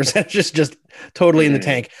shooting percentage is just totally in the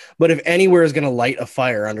tank. But if anywhere is going to light a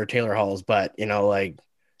fire under Taylor Hall's butt,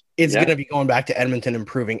 it's going to be going back to Edmonton and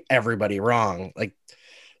proving everybody wrong. Like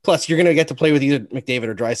Plus, you're gonna get to play with either McDavid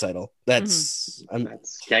or Draisaitl. That's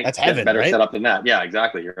Can't heaven, get better right? setup than that. Yeah,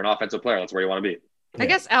 exactly. You're an offensive player. That's where you want to be. I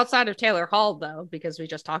guess outside of Taylor Hall, though, because we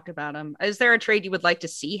just talked about him, is there a trade you would like to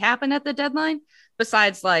see happen at the deadline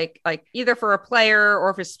besides like either for a player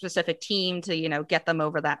or for a specific team to, you know, get them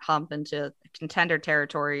over that hump into contender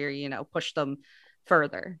territory or, you know, push them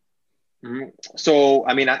further? So,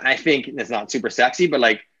 I mean, I think it's not super sexy, but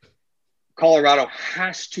like Colorado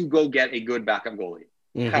has to go get a good backup goalie.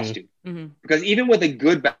 Has to. Because even with a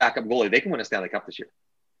good backup goalie, they can win a Stanley Cup this year.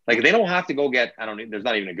 Like they don't have to go get, there's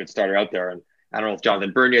not even a good starter out there. And I don't know if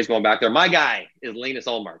Jonathan Bernier is going back there. My guy is Linus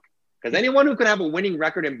Ullmark. Because anyone who could have a winning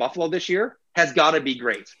record in Buffalo this year has got to be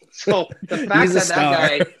great. So the fact that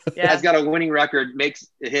guy has got a winning record makes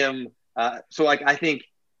him so like I think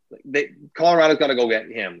Colorado's got to go get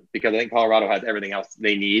him because I think Colorado has everything else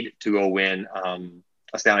they need to go win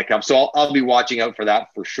a Stanley Cup. So I'll be watching out for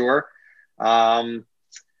that for sure. I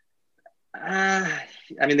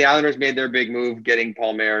mean, the Islanders made their big move getting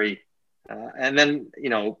Palmieri. And then, you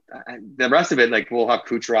know, the rest of it, like we'll have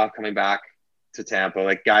Kucherov coming back to Tampa,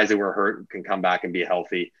 like guys that were hurt can come back and be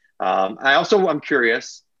healthy. I'm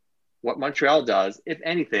curious what Montreal does, if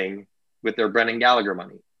anything, with their Brendan Gallagher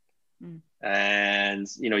money. And,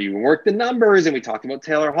 you know, you work the numbers and we talked about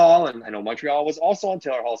Taylor Hall and I know Montreal was also on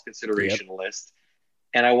Taylor Hall's consideration list.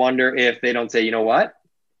 And I wonder if they don't say, you know what?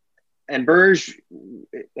 And Berge,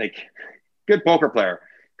 like good poker player.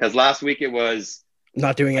 Because last week it was,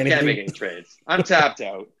 not doing anything. I can't make any trades. I'm tapped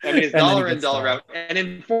out. I mean, it's dollar in, dollar out. And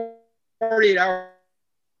in 48 hours,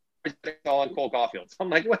 it's all on Cole Caulfield. So I'm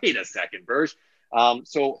like, wait a second, Berge.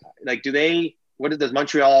 So, like, does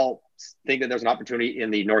Montreal think that there's an opportunity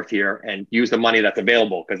in the North here and use the money that's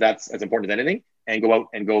available? Because that's as important as anything. And go out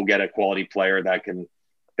and go get a quality player that can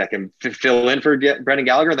fill in for Brendan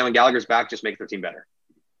Gallagher. Then when Gallagher's back, just make their team better.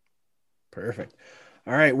 Perfect.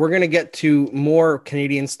 All right. We're going to get to more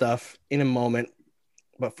Canadian stuff in a moment.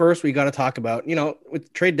 But first, we got to talk about, you know, with the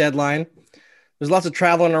trade deadline, there's lots of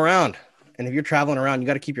traveling around. And if you're traveling around, you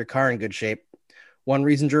got to keep your car in good shape. One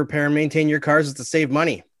reason to repair and maintain your cars is to save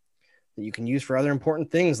money that you can use for other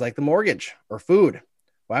important things like the mortgage or food.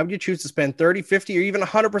 Why would you choose to spend 30, 50, or even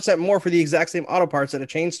 100% more for the exact same auto parts at a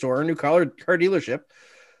chain store or new car dealership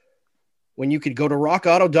when you could go to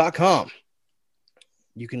rockauto.com?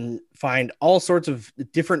 You can find all sorts of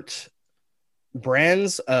different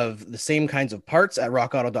brands of the same kinds of parts at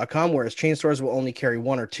rockauto.com, whereas chain stores will only carry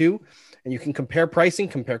one or two, and you can compare pricing,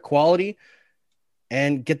 compare quality,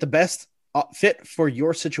 and get the best fit for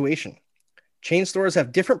your situation. Chain stores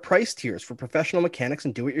have different price tiers for professional mechanics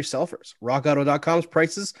and do-it-yourselfers. rockauto.com's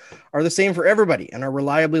prices are the same for everybody and are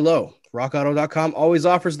reliably low. rockauto.com always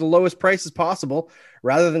offers the lowest prices possible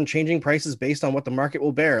rather than changing prices based on what the market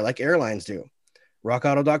will bear like airlines do.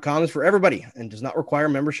 rockauto.com is for everybody and does not require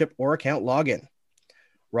membership or account login.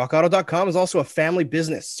 rockauto.com is also a family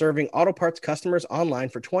business serving auto parts customers online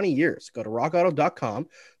for 20 years. Go to rockauto.com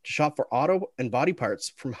to shop for auto and body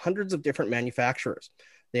parts from hundreds of different manufacturers.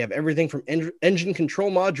 They have everything from engine control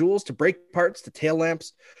modules to brake parts to tail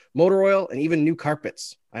lamps, motor oil, and even new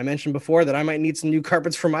carpets. I mentioned before that I might need some new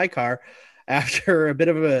carpets for my car after a bit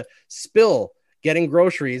of a spill getting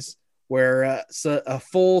groceries where a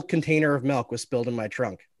full container of milk was spilled in my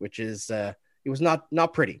trunk, which is, it was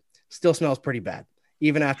not pretty. Still smells pretty bad,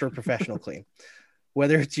 even after a professional clean.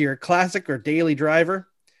 Whether it's your classic or daily driver,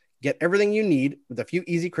 get everything you need with a few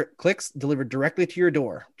easy clicks delivered directly to your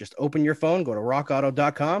door. Just open your phone, go to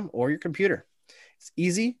rockauto.com or your computer. It's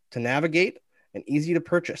easy to navigate and easy to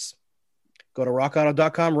purchase. Go to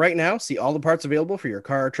rockauto.com right now. See all the parts available for your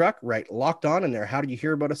car or truck. Write Locked On in their How Did You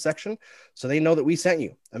Hear About Us section so they know that we sent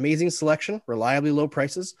you. Amazing selection, reliably low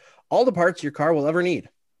prices, all the parts your car will ever need.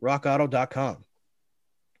 rockauto.com.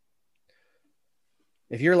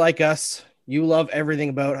 If you're like us, you love everything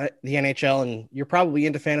about the NHL and you're probably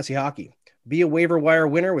into fantasy hockey. Be a waiver wire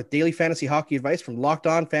winner with daily fantasy hockey advice from Locked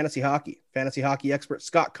On Fantasy Hockey. Fantasy hockey expert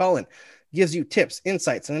Scott Cullen gives you tips,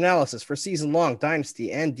 insights, and analysis for season-long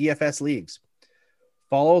dynasty and DFS leagues.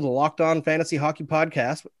 Follow the Locked On Fantasy Hockey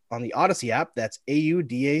podcast on the Odyssey app. That's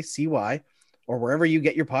AUDACY, or wherever you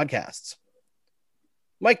get your podcasts.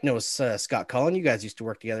 Mike knows Scott Cullen. You guys used to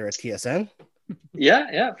work together at TSN.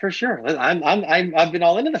 Yeah, for sure. I've been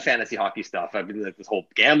all into the fantasy hockey stuff. I've been like this whole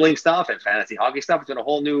gambling stuff and fantasy hockey stuff. It's been a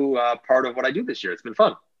whole new part of what I do this year. It's been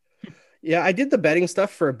fun. Yeah, I did the betting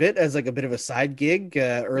stuff for a bit as like a bit of a side gig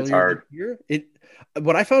earlier this year.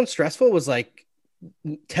 What I found stressful was like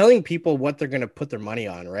telling people what they're going to put their money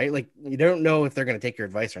on, right? Like you don't know if they're going to take your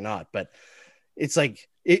advice or not, but it's like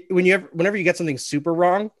whenever you get something super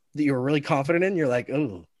wrong that you were really confident in, you're like,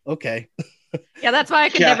 oh, okay. Yeah, that's why I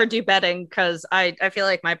could Yeah. never do betting, because I feel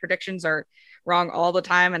like my predictions are wrong all the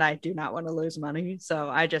time and I do not want to lose money. So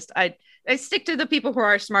I stick to the people who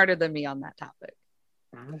are smarter than me on that topic.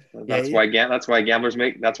 That's why that's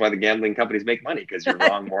why the gambling companies make money, because you're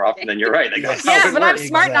wrong more often than you're right. Like, that's how Yeah, it but I'm works.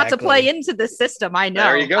 smart not to Exactly. play into the system. I know.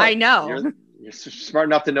 There you go. I know. You're smart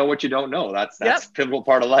enough to know what you don't know. That's Yep. a pivotal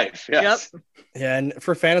part of life. Yes. Yep. Yeah, and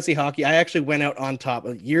for fantasy hockey, I actually went out on top.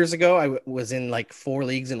 Years ago, I was in like 4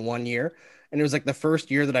 leagues in 1 year, and it was like the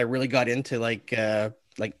first year that I really got into like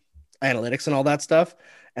analytics and all that stuff.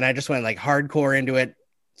 And I just went like hardcore into it.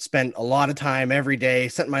 Spent a lot of time every day,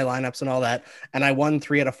 set my lineups and all that, and I won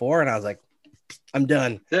 3 out of 4. And I was like, I'm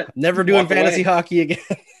done. That's it. Never doing Walk fantasy away. hockey again.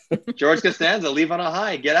 George Costanza, leave on a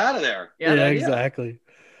high. Get out of there. Yeah, Yeah, exactly.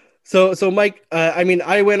 So Mike, I mean,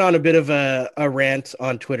 I went on a bit of a rant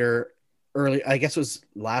on Twitter early, I guess it was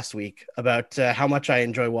last week, about how much I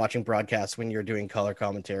enjoy watching broadcasts when you're doing color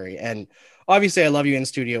commentary. And obviously I love you in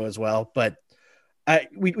studio as well, but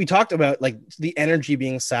we talked about like the energy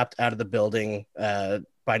being sapped out of the building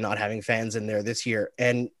by not having fans in there this year.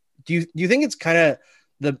 And do you think it's kind of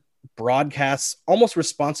the broadcast's almost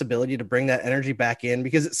responsibility to bring that energy back in?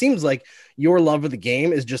 Because it seems like your love of the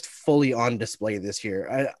game is just fully on display this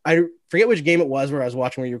year. I forget which game it was where I was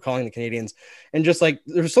watching where you were calling the Canadians, and just like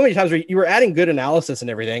there were so many times where you were adding good analysis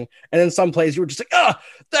and everything, and then some plays you were just like, oh,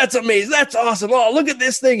 that's amazing, that's awesome, oh, look at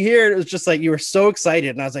this thing here. And it was just like you were so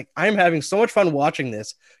excited, and I was like, I'm having so much fun watching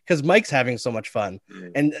this because Mike's having so much fun,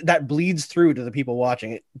 and that bleeds through to the people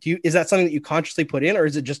watching it. Is that something that you consciously put in, or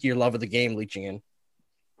is it just your love of the game leaching in?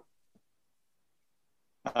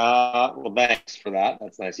 Well, thanks for that.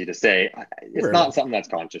 That's nice of you to say. It's not something that's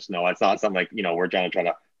conscious. No, it's not something like, we're trying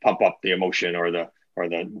to pump up the emotion or the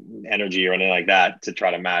energy or anything like that to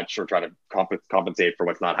try to match or try to compensate for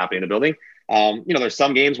what's not happening in the building. There's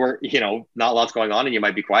some games where, not lots going on and you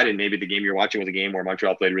might be quiet, and maybe the game you're watching was a game where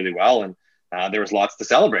Montreal played really well and there was lots to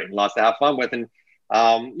celebrate and lots to have fun with. And,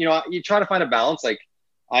 you try to find a balance. Like,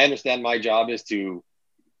 I understand my job is to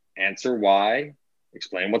answer why,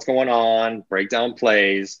 explain what's going on, break down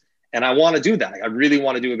plays. And I want to do that. I really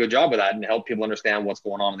want to do a good job of that and help people understand what's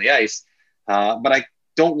going on the ice. But I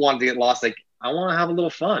don't want to get lost. Like, I want to have a little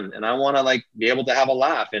fun and I want to like be able to have a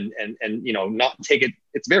laugh and not take it.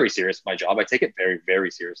 It's very serious, my job. I take it very, very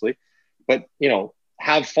seriously, but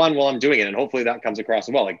have fun while I'm doing it. And hopefully that comes across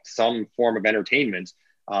as well, like some form of entertainment,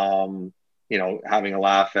 having a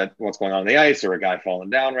laugh at what's going on the ice or a guy falling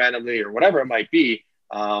down randomly or whatever it might be.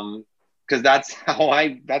 Because that's how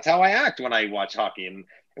I act when I watch hockey, and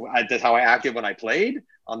that's how I acted when I played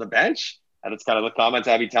on the bench. And it's kind of the comments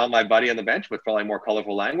I'd be telling my buddy on the bench with probably more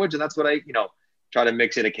colorful language, and that's what I try to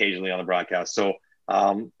mix it occasionally on the broadcast. So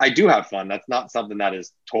I do have fun. That's not something that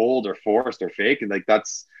is told or forced or fake. And like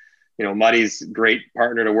that's Muddy's great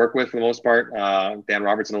partner to work with for the most part. Dan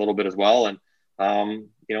Robertson a little bit as well, and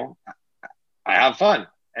I have fun,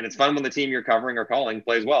 and it's fun when the team you're covering or calling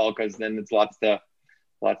plays well, because then it's lots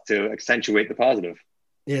to accentuate the positive.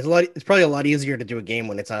 Yeah, it's probably a lot easier to do a game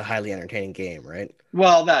when it's a highly entertaining game, right?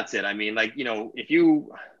 Well, that's it. I mean, like, if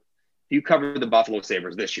you cover the Buffalo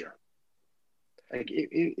Sabres this year, like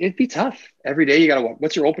it'd be tough. Every day you got to,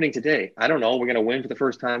 what's your opening today? I don't know. We're going to win for the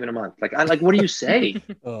first time in a month. Like, what do you say?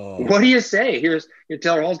 What do you say? Here's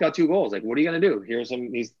Taylor Hall's got 2 goals. Like, what are you going to do?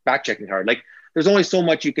 He's back checking hard. Like, there's only so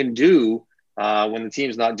much you can do when the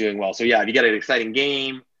team's not doing well. So yeah, if you get an exciting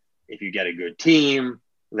game, if you get a good team,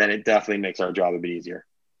 then it definitely makes our job a bit easier.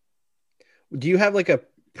 Do you have like a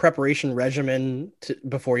preparation regimen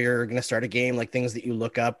before you're going to start a game, like things that you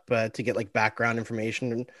look up to get like background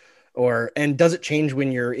information, and does it change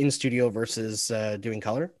when you're in studio versus doing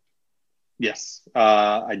color? Yes,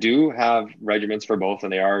 I do have regimens for both,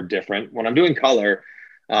 and they are different. When I'm doing color,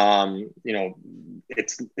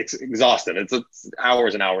 it's exhaustive. It's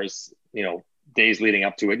hours and hours, days leading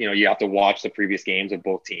up to it. You have to watch the previous games of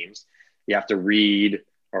both teams. You have to read,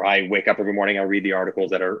 or I wake up every morning, I read the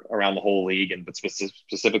articles that are around the whole league, but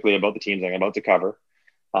specifically about the teams I'm about to cover.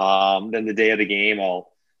 Then the day of the game,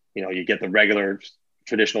 you get the regular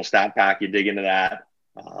traditional stat pack, you dig into that.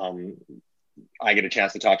 I get a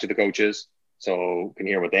chance to talk to the coaches, so can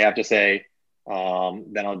hear what they have to say.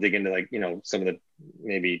 Then I'll dig into some of the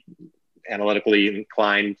maybe analytically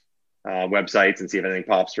inclined websites and see if anything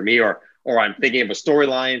pops for me, or I'm thinking of a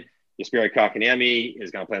storyline. Jesperi Kotkaniemi is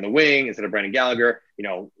going to play on the wing instead of Brendan Gallagher.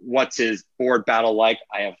 What's his board battle like?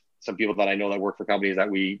 I have some people that I know that work for companies that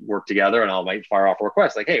we work together, and I might fire off a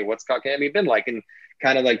request like, hey, what's Kotkaniemi been like? And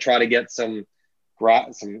kind of like try to get some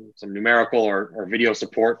numerical or video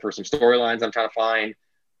support for some storylines I'm trying to find.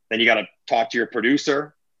 Then you got to talk to your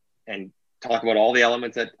producer and talk about all the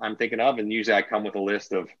elements that I'm thinking of. And usually I come with a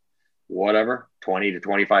list of, whatever, 20 to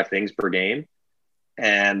 25 things per game.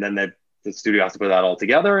 And then the studio has to put that all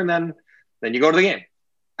together. And then you go to the game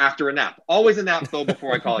after a nap. Always a nap, though,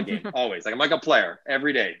 before I call a game. Always. Like, I'm like a player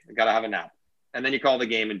every day. I got to have a nap. And then you call the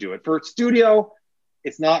game and do it. For studio,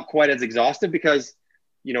 it's not quite as exhaustive because,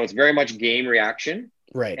 it's very much game reaction.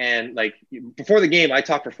 Right. And like before the game, I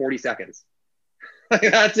talk for 40 seconds. Like,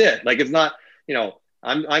 that's it. Like, it's not,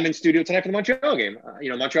 I'm in studio tonight for the Montreal game,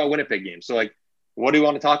 Montreal-Winnipeg game. So, like, what do you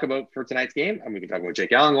want to talk about for tonight's game? I mean, we can talk about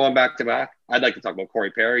Jake Allen going back to back. I'd like to talk about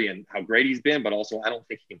Corey Perry and how great he's been, but also I don't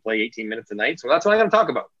think he can play 18 minutes a night. So that's what I'm going to talk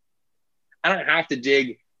about. I don't have to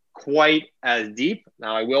dig quite as deep.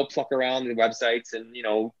 Now, I will pluck around the websites and,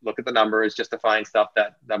 look at the numbers just to find stuff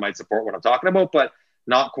that might support what I'm talking about, but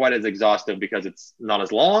not quite as exhaustive because it's not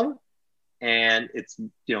as long and it's,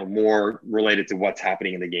 more related to what's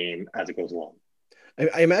happening in the game as it goes along.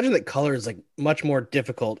 I imagine that color is like much more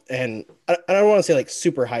difficult, and I don't want to say like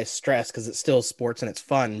super high stress because it's still sports and it's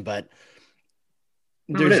fun, but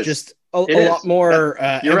there's just a lot more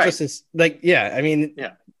emphasis. Right. Like, yeah, I mean,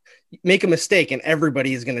 make a mistake and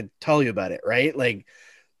everybody is going to tell you about it, right? Like,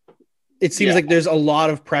 it seems like there's a lot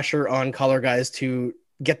of pressure on color guys to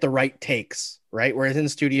get the right takes, right? Whereas in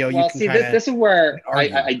studio, you can this is where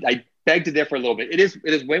I beg to differ a little bit. It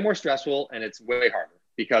is way more stressful and it's way harder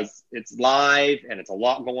because it's live and it's a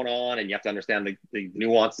lot going on and you have to understand the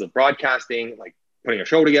nuances of broadcasting, like putting a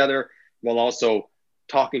show together while also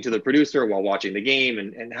talking to the producer while watching the game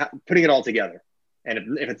and putting it all together.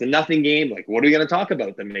 And if it's a nothing game, like, what are we going to talk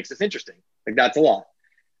about that makes this interesting? Like, that's a lot.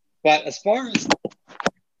 But as far as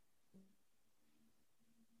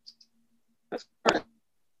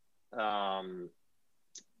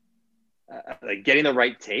like getting the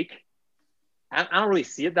right take, I don't really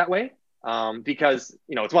see it that way. Because,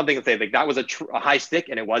 it's one thing to say like that was a high stick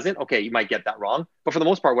and it wasn't. Okay, you might get that wrong. But for the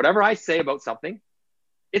most part, whatever I say about something,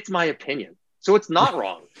 it's my opinion. So it's not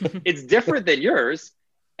wrong. It's different than yours.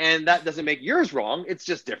 And that doesn't make yours wrong. It's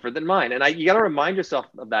just different than mine. And you got to remind yourself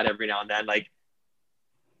of that every now and then. Like,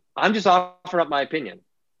 I'm just offering up my opinion.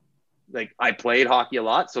 Like, I played hockey a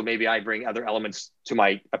lot, so maybe I bring other elements to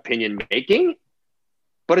my opinion making.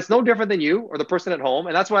 But it's no different than you or the person at home.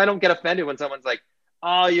 And that's why I don't get offended when someone's like,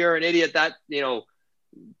 oh, you're an idiot. That, the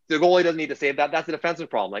goalie doesn't need to save that. That's a defensive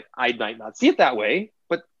problem. Like, I might not see it that way,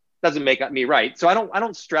 but doesn't make me right. So I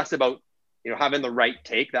don't stress about, having the right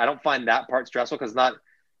take. I don't find that part stressful because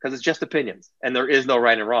it's just opinions and there is no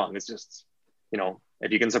right and wrong. It's just,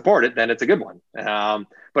 if you can support it, then it's a good one.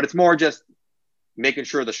 But it's more just making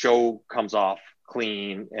sure the show comes off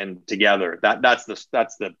clean and together. That's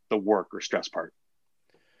the work or stress part.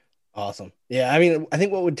 Awesome. Yeah. I mean, I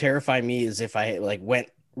think what would terrify me is if I like went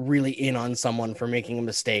really in on someone for making a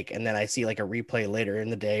mistake and then I see like a replay later in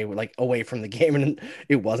the day, like away from the game and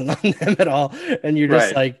it wasn't on them at all. And you're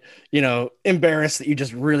just like, embarrassed that you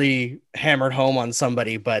just really hammered home on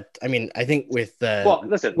somebody. But I mean, I think with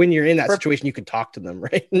when you're in that situation, you could talk to them,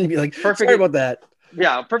 right? And be like, sorry about that.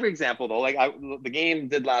 Yeah. Perfect example though. Like the game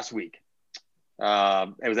did last week. It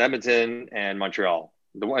was Edmonton and Montreal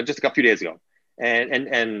just a few days ago.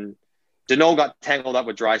 And Deneau got tangled up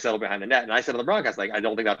with Draisaitl behind the net. And I said on the broadcast, like, I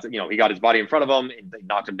don't think that's, he got his body in front of him and they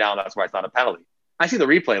knocked him down. That's why it's not a penalty. I see the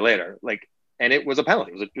replay later, like, and it was a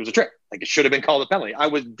penalty. It was a trick. Like, it should have been called a penalty. I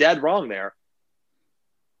was dead wrong there.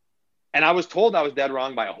 And I was told I was dead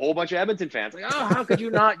wrong by a whole bunch of Edmonton fans. Like, oh, how could you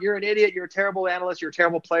not? You're an idiot. You're a terrible analyst. You're a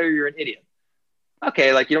terrible player. You're an idiot.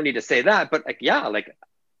 Okay. Like, you don't need to say that, but like, yeah, like,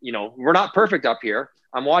 we're not perfect up here.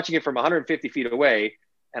 I'm watching it from 150 feet away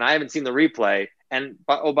and I haven't seen the replay. And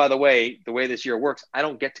by the way this year works, I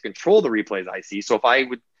don't get to control the replays I see. So if I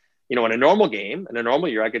would, in a normal game, in a normal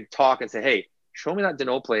year, I could talk and say, hey, show me that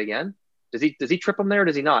Deneau play again. Does he trip him there or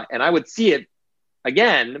does he not? And I would see it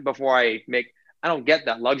again before I don't get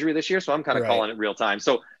that luxury this year. So I'm kind of calling it real time.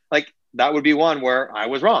 So like that would be one where I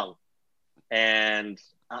was wrong. And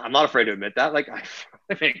I'm not afraid to admit that. Like I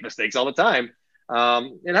make mistakes all the time.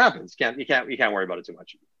 It happens. You can't worry about it too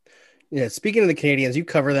much. Yeah, speaking of the Canadiens, you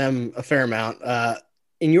cover them a fair amount.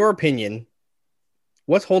 In your opinion,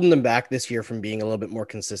 what's holding them back this year from being a little bit more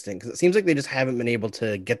consistent? Because it seems like they just haven't been able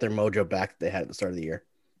to get their mojo back that they had at the start of the year.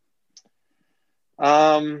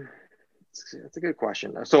 That's a good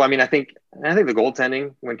question. So, I mean, I think the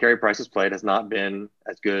goaltending when Carey Price has played has not been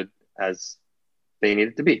as good as they need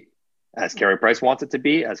it to be, as Carey Price wants it to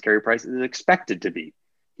be, as Carey Price is expected to be.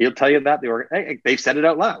 He'll tell you that they've said it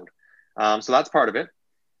out loud. So that's part of it.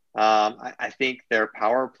 I think their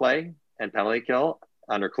power play and penalty kill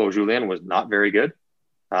under Claude Julien was not very good.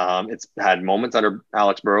 It's had moments under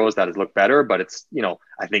Alex Burrows that has looked better, but it's,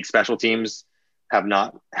 I think special teams have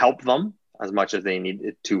not helped them as much as they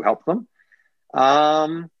needed to help them.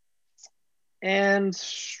 And,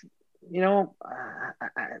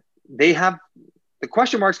 they have the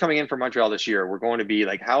question marks coming in for Montreal this year. We're going to be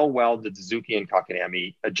like, how well did Suzuki and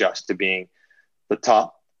Kotkaniemi adjust to being the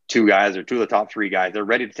top two guys or two of the top three guys? They're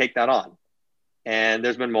ready to take that on. And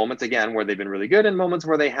there's been moments, again, where they've been really good and moments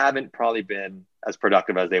where they haven't probably been as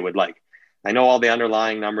productive as they would like. I know all the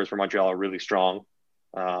underlying numbers for Montreal are really strong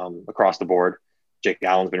across the board. Jake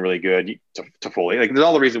Allen's been really good to fully. Like, there's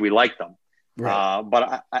all the reasons we like them. Right.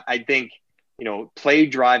 But I think, play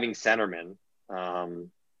driving centermen,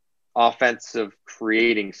 offensive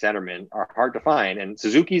creating centermen are hard to find. And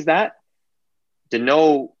Suzuki's that.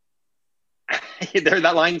 Dano,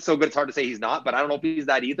 that line's so good, it's hard to say he's not, but I don't know if he's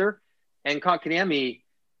that either. And Kotkaniemi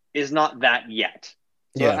is not that yet.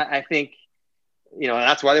 So yeah. I think,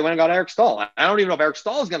 that's why they went and got Eric Staal. I don't even know if Eric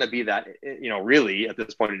Staal is going to be that, really at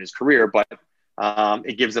this point in his career, but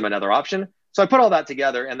it gives them another option. So I put all that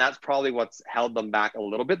together, and that's probably what's held them back a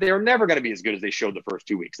little bit. They were never going to be as good as they showed the first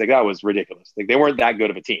 2 weeks. Like, that was ridiculous. Like, they weren't that good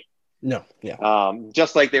of a team. No, yeah.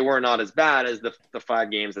 Just like they were not as bad as the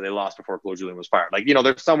 5 games that they lost before Claude Julien was fired. Like,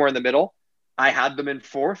 they're somewhere in the middle. I had them in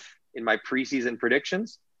 4th in my preseason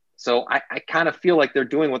predictions. So I kind of feel like they're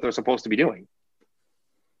doing what they're supposed to be doing.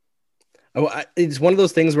 It's one of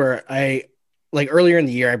those things where earlier in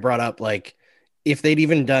the year, I brought up, like, if they'd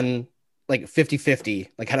even done like 50-50,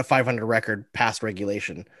 like had a 500 record past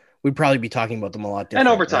regulation, we'd probably be talking about them a lot different.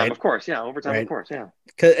 And overtime, right? Of course. Yeah. Overtime, right? Of course. Yeah.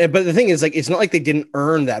 But the thing is, like, it's not like they didn't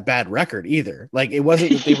earn that bad record either. Like, it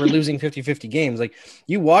wasn't that they were losing 50-50 games. Like,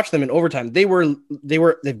 you watch them in overtime, they've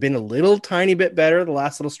been a little tiny bit better the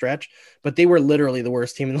last little stretch, but they were literally the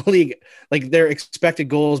worst team in the league. Like, their expected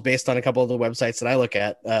goals based on a couple of the websites that I look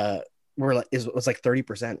at was like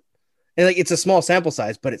 30%. And like, it's a small sample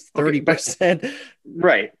size, but it's 30%. Okay,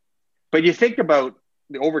 right. But you think about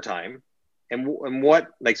the overtime and what,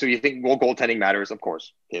 like, so you think, well, goaltending matters, of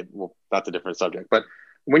course. That's a different subject. But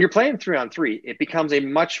when you're playing 3-on-3, it becomes a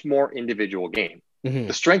much more individual game. Mm-hmm.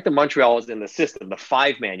 The strength of Montreal is in the system, the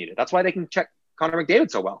 5-man unit. That's why they can check Connor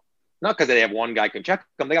McDavid so well. Not because they have one guy can check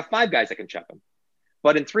them. They got 5 guys that can check them.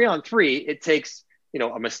 But in 3-on-3, it takes,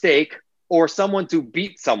 a mistake or someone to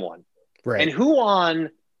beat someone. Right. And who on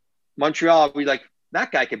Montreal, we like,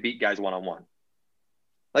 that guy could beat guys one-on-one.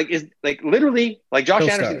 Like, is like literally like Josh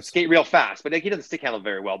Anderson can skate real fast, but like, he doesn't stick handle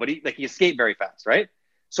very well, but he skate very fast. Right.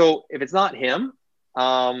 So if it's not him,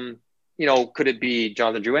 could it be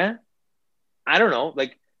Jonathan Drouin? I don't know.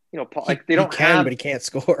 Like, like they don't have, but he can't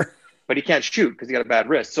score, but he can't shoot because he got a bad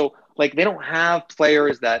wrist. So like, they don't have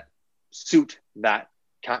players that suit that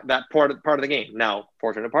part of the game. Now,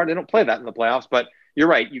 fortunate part, they don't play that in the playoffs, but you're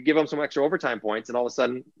right. You give them some extra overtime points and all of a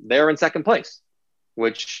sudden they're in second place.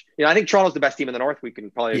 Which, I think Toronto's the best team in the North. We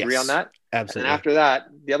can probably agree on that. Absolutely. And after that,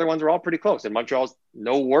 the other ones are all pretty close. And Montreal's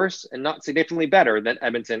no worse and not significantly better than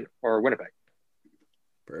Edmonton or Winnipeg.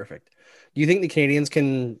 Perfect. Do you think the Canadians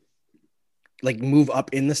can, like, move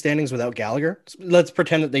up in the standings without Gallagher? Let's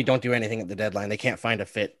pretend that they don't do anything at the deadline. They can't find a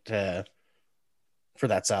fit for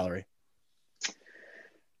that salary.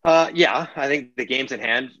 Yeah, I think the games at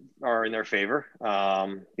hand are in their favor.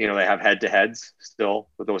 They have head-to-heads still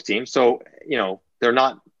with those teams. So, they're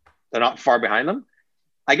not far behind them.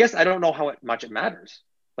 I guess I don't know how much it matters.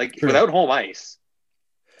 Like, True. Without home ice.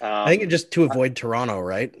 I think it's just to avoid Toronto,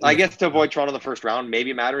 right? I guess to avoid Toronto in the first round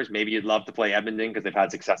maybe matters. Maybe you'd love to play Edmonton because they've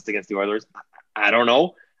had success against the Oilers. I don't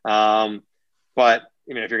know. But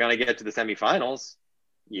if you're going to get to the semifinals,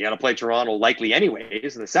 you got to play Toronto likely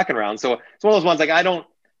anyways in the second round. So it's one of those ones, like, I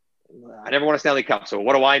never won a Stanley Cup. So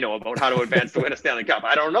what do I know about how to advance to win a Stanley Cup?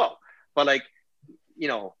 I don't know. But, like,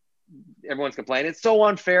 everyone's complaining. It's so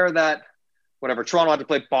unfair that Toronto had to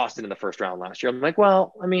play Boston in the first round last year. I'm like,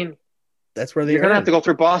 well, I mean, that's where you're going to have to go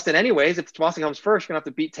through Boston anyways. If Boston comes first, you're going to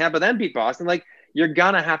have to beat Tampa, then beat Boston. Like, you're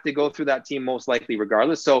going to have to go through that team most likely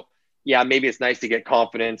regardless. So yeah, maybe it's nice to get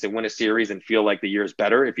confidence and win a series and feel like the year's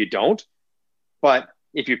better if you don't. But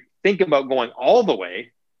if you think about going all the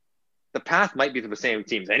way, the path might be to the same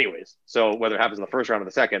teams anyways. So whether it happens in the first round or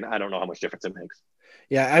the second, I don't know how much difference it makes.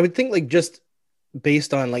 Yeah, I would think, like, just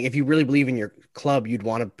based on, like, if you really believe in your club, you'd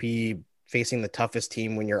want to be facing the toughest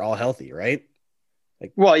team when you're all healthy, right?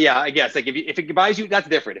 Like, well, yeah, I guess, like, if it buys you, that's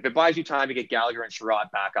different. If it buys you time to get Gallagher and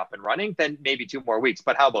Sherrod back up and running, then maybe 2 more weeks.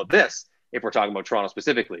 But how about this? If we're talking about Toronto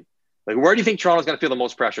specifically, like, where do you think Toronto's going to feel the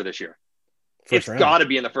most pressure this year? It's got to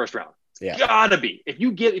be in the first round. Yeah, gotta be. If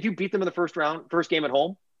you beat them in the first game at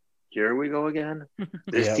home, here we go again.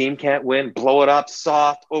 This team can't win. Blow it up,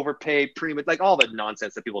 soft, overpaid, prima, like all the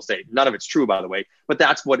nonsense that people say. None of it's true, by the way, but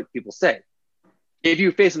that's what people say. If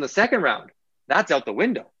you face in the second round, that's out the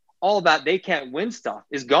window. All that they can't win stuff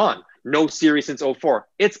is gone. No series since 2004.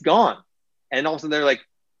 It's gone. And all of a sudden they're like,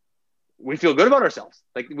 we feel good about ourselves.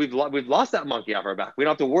 Like we've lost that monkey off our back. We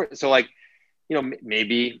don't have to worry. So like,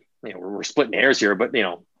 maybe, we're splitting hairs here, but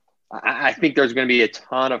I think there's going to be a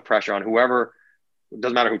ton of pressure on whoever, it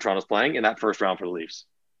doesn't matter who Toronto's playing in that first round for the Leafs.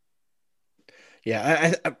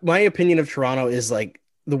 Yeah. My opinion of Toronto is like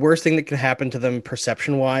the worst thing that could happen to them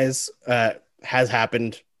perception wise has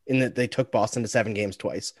happened in that they took Boston to 7 games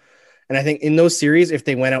twice. And I think in those series, if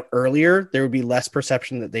they went out earlier, there would be less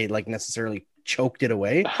perception that they like necessarily choked it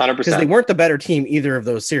away 100%, because they weren't the better team either of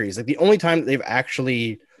those series. Like the only time that they've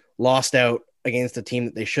actually lost out against a team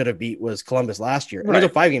that they should have beat was Columbus last year. Right. It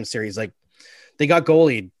was a 5-game series. Like they got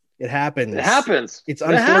goalied. It happens. It's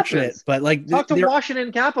unfortunate, but like talk to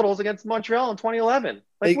Washington Capitals against Montreal in 2011.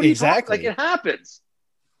 Like what exactly. Like it happens.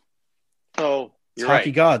 So it's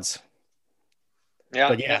hockey gods. Yeah,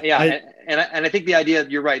 but I think the idea,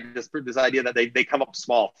 you're right. This idea that they come up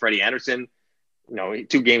small. Freddie Anderson, 2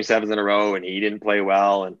 game 7s in a row, and he didn't play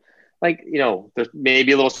well, and like there's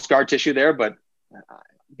maybe a little scar tissue there. But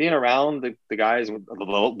being around the guys with the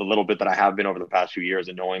little bit that I have been over the past few years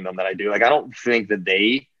and knowing them that I do, like I don't think that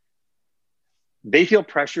they feel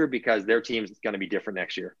pressure because their team's going to be different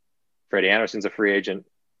next year. Freddie Anderson's a free agent.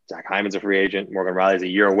 Zach Hyman's a free agent. Morgan Riley's a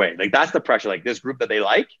year away. Like that's the pressure. Like this group that they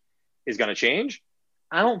like is going to change.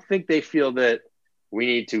 I don't think they feel that we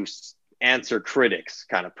need to answer critics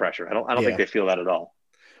kind of pressure. I don't think they feel that at all.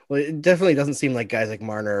 Well, it definitely doesn't seem like guys like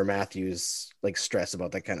Marner or Matthews like stress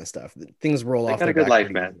about that kind of stuff. Things roll off. They got a good life,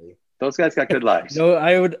 man. Easily. Those guys got good lives. No,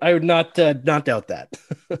 I would not doubt that.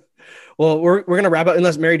 Well, we're gonna wrap up.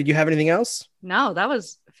 Unless Mary, did you have anything else? No, that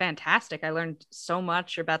was fantastic. I learned so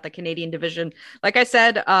much about the Canadian division. Like I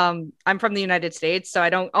said, I'm from the United States, so I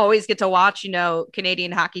don't always get to watch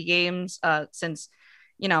Canadian hockey games since.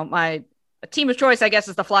 My team of choice, I guess,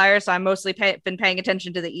 is the Flyers. So I'm mostly been paying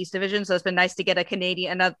attention to the East Division. So it's been nice to get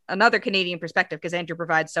another Canadian perspective because Andrew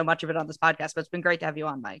provides so much of it on this podcast. But it's been great to have you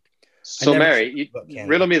on, Mike. So Mary,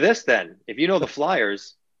 riddle me this then. If you know the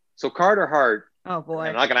Flyers, so Carter Hart. Oh boy,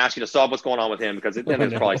 I'm not going to ask you to solve what's going on with him because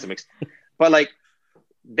there's probably some. But like,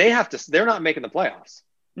 they're not making the playoffs.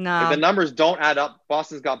 No, like, the numbers don't add up.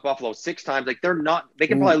 Boston's got Buffalo 6 times. Like they're not. They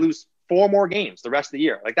can probably lose 4 more games the rest of the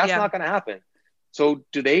year. Like that's not going to happen. So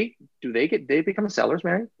do they become sellers,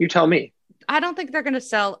 Mary? You tell me. I don't think they're going to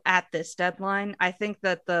sell at this deadline. I think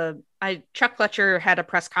that Chuck Fletcher had a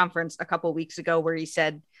press conference a couple of weeks ago where he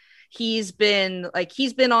said he's been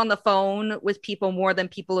on the phone with people more than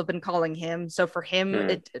people have been calling him. So for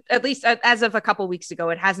him, at least as of a couple of weeks ago,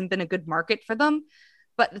 it hasn't been a good market for them,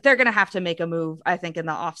 but they're going to have to make a move. I think in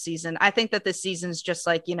the off season, I think that this season's just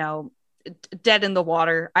like, dead in the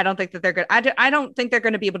water. I don't think that they're good. I don't think they're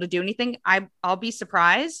going to be able to do anything. I'll be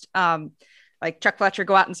surprised. Like Chuck Fletcher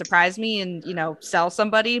go out and surprise me and, sell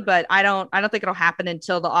somebody, but I don't think it'll happen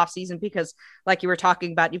until the off season because like you were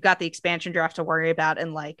talking about, you've got the expansion draft to worry about.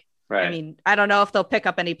 And like, right. I mean, I don't know if they'll pick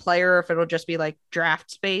up any player or if it'll just be like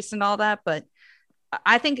draft space and all that, but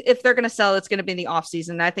I think if they're going to sell, it's going to be in the off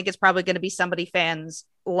season. I think it's probably going to be somebody fans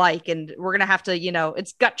like, and we're going to have to,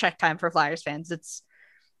 it's gut check time for Flyers fans.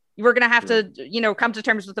 We're going to have to, come to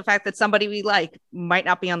terms with the fact that somebody we like might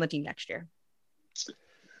not be on the team next year.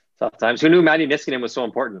 Tough times. Who knew Matty Niskanen was so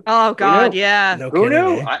important? Oh, God, yeah. No who kidding,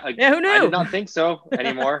 knew? Who knew? I did not think so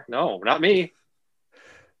anymore. No, not me.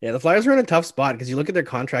 Yeah, the Flyers are in a tough spot because you look at their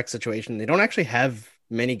contract situation. They don't actually have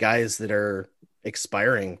many guys that are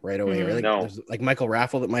expiring right away. Right? There's like Michael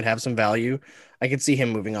Raffle that might have some value. I could see him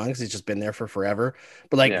moving on because he's just been there for forever.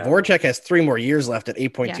 But like Voracek has 3 more years left at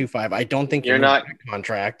 8.25. Yeah. I don't think you're not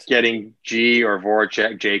contract getting G or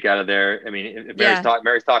Voracek, Jake out of there. I mean, if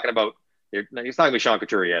Mary's talking about, he's not going to be Sean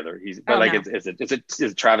Couturier either.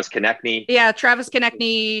 It's Travis Konechny. Yeah, Travis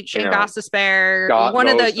Konechny, Shane Gostisbehere. One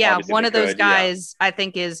of those guys. I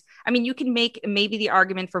think is. I mean, you can make maybe the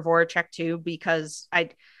argument for Voracek too because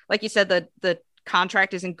like you said, the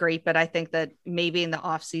contract isn't great, but I think that maybe in the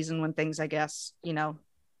off season when things, I guess,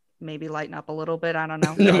 maybe lighten up a little bit. I don't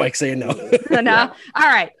know. No, Mike saying no. No. All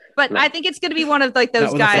right. But I think it's going to be one of like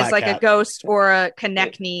those guys like a Ghost or a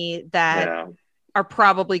Konechny that are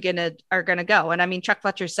probably gonna go. And I mean, Chuck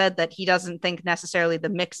Fletcher said that he doesn't think necessarily the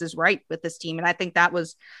mix is right with this team. And I think that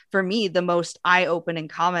was for me the most eye-opening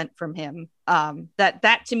comment from him.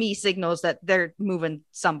 That to me signals that they're moving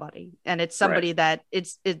somebody, and it's somebody that it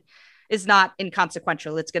is not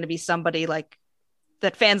inconsequential. It's going to be somebody like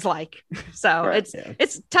that fans like. So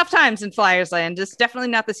it's tough times in Flyers land. It's definitely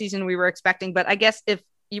not the season we were expecting, but I guess if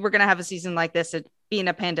you were going to have a season like this, it'd be in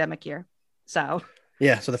a pandemic year. So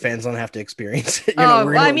so the fans don't have to experience it. There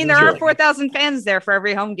are 4,000 fans there for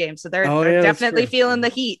every home game, so they're definitely feeling the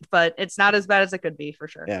heat, but it's not as bad as it could be for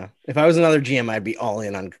sure. Yeah, if I was another GM, I'd be all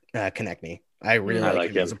in on Konechny. I really I like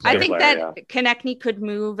like him as a him. I player. think player, that Konechny could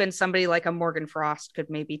move, and somebody like a Morgan Frost could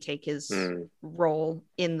maybe take his role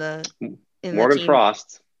in the Morgan team.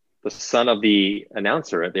 Frost, the son of the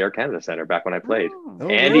announcer at the Air Canada Center back when I played. Oh,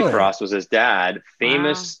 Andy really? Frost was his dad.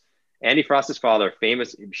 Famous. Wow. Andy Frost's father,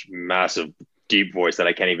 famous, massive, deep voice that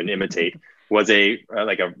I can't even imitate, was a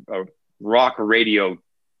rock radio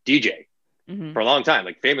DJ for a long time,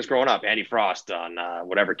 like famous growing up. Andy Frost on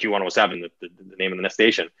whatever Q107, the name of the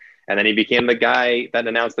station, and then he became the guy that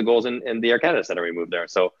announced the goals in the Air Canada Center. We moved there,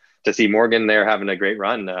 so to see Morgan there having a great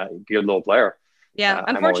run, good little player. Yeah,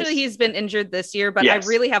 unfortunately, he's been injured this year, but yes. I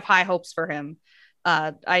really have high hopes for him.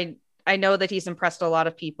 I know that he's impressed a lot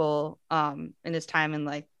of people in his time in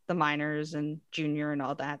like the minors and junior and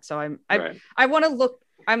all that. So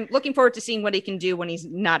I'm looking forward to seeing what he can do when he's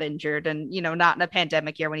not injured and, not in a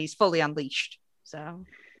pandemic year when he's fully unleashed. So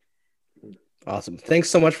awesome. Thanks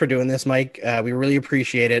so much for doing this, Mike. We really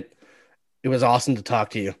appreciate it. It was awesome to talk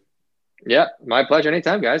to you. Yeah, my pleasure.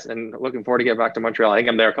 Anytime, guys. And looking forward to get back to Montreal. I think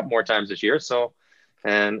I'm there a couple more times this year. So,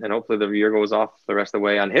 and hopefully the year goes off the rest of the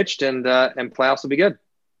way unhitched and playoffs will be good.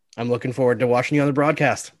 I'm looking forward to watching you on the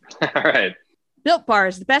broadcast. All right. Built Bar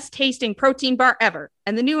is the best tasting protein bar ever,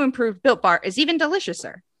 and the new improved Built Bar is even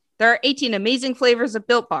deliciouser. There are 18 amazing flavors of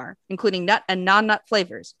Built Bar, including nut and non-nut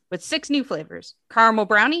flavors, with 6 new flavors: caramel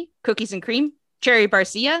brownie, cookies and cream, cherry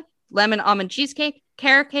barcia, lemon almond cheesecake,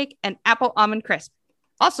 carrot cake, and apple almond crisp.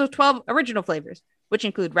 Also 12 original flavors, which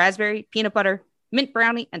include raspberry, peanut butter, mint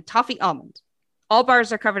brownie, and toffee almond. All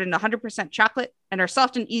bars are covered in 100% chocolate and are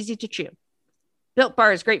soft and easy to chew. Built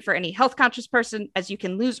Bar is great for any health-conscious person, as you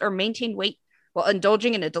can lose or maintain weight while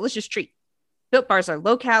indulging in a delicious treat. Built Bars are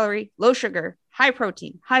low calorie, low sugar, high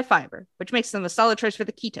protein, high fiber, which makes them a solid choice for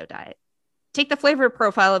the keto diet. Take the flavor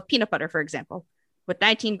profile of peanut butter, for example, with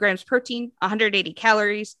 19 grams protein, 180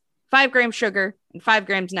 calories, 5 grams sugar, and 5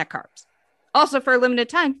 grams net carbs. Also, for a limited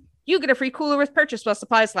time, you get a free cooler with purchase while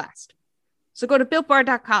supplies last. So go to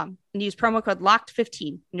BuiltBar.com and use promo code LOCKED15,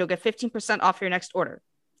 and you'll get 15% off your next order.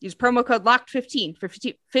 Use promo code LOCKED15 for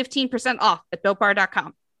 15% off at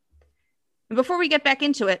BuiltBar.com. And before we get back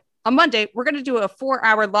into it, on Monday, we're going to do a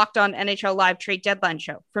 4-hour Locked On NHL Live trade deadline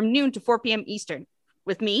show from noon to 4 p.m. Eastern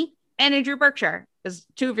with me and Andrew Berkshire as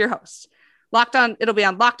 2 of your hosts. It'll be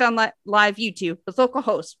on Locked On Live YouTube with local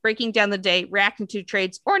hosts breaking down the day, reacting to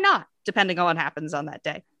trades or not, depending on what happens on that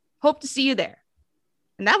day. Hope to see you there.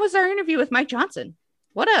 And that was our interview with Mike Johnson.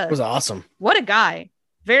 It was awesome. What a guy.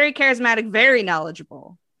 Very charismatic, very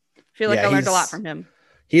knowledgeable. I feel like I learned a lot from him.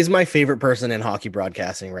 He's my favorite person in hockey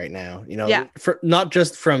broadcasting right now, for not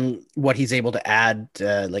just from what he's able to add,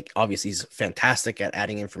 obviously he's fantastic at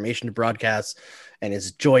adding information to broadcasts and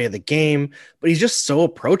his joy of the game, but he's just so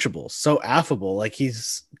approachable, so affable. Like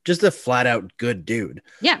he's just a flat out good dude.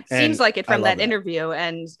 Yeah. Seems like it from that interview,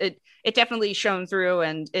 and it definitely shone through,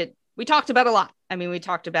 and we talked about a lot. I mean, we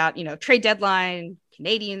talked about, trade deadline,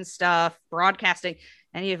 Canadian stuff, broadcasting,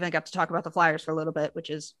 and he even got to talk about the Flyers for a little bit, which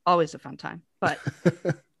is always a fun time. But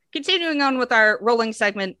continuing on with our rolling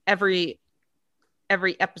segment every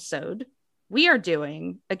episode, we are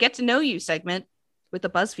doing a get to know you segment with a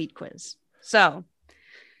BuzzFeed quiz. So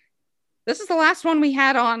this is the last one we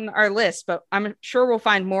had on our list, but I'm sure we'll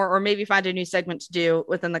find more, or maybe find a new segment to do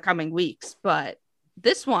within the coming weeks. But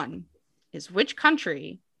this one is: which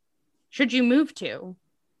country should you move to?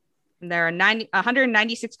 And there are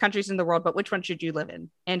 196 countries in the world, but which one should you live in?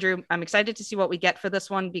 Andrew, I'm excited to see what we get for this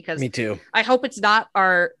one, because me too. I hope it's not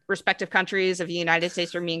our respective countries of the United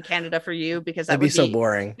States for me and Canada for you, because that'd be so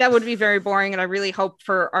boring. That would be very boring. And I really hope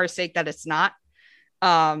for our sake that it's not.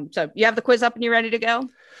 So you have the quiz up and you ready to go?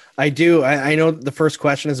 I do. I know the first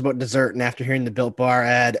question is about dessert, and after hearing the Built Bar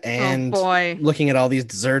ad and looking at all these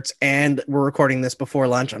desserts, and we're recording this before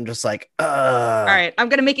lunch, I'm just like, All right, I'm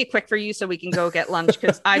gonna make it quick for you so we can go get lunch,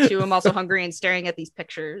 because I too am also hungry, and staring at these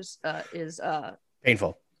pictures is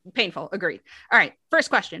painful. Agreed. All right, first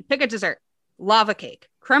question: pick a dessert. Lava cake,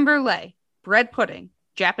 creme brulee, bread pudding,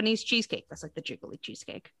 Japanese cheesecake. That's like the jiggly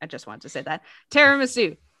cheesecake. I just wanted to say that.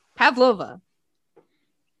 Tiramisu, pavlova,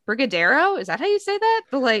 Brigadeiro, is that how you say that?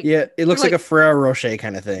 It looks like a Ferrero Rocher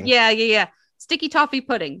kind of thing. Yeah. Sticky toffee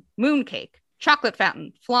pudding, moon cake, chocolate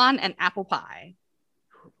fountain, flan, and apple pie.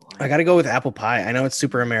 I gotta go with apple pie. I know it's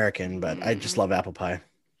super American, but I just love apple pie.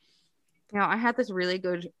 I had this really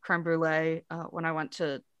good creme brulee when I went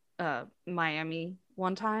to Miami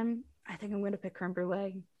one time. I think I'm going to pick creme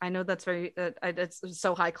brulee. I know that's it's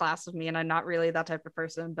so high class of me, and I'm not really that type of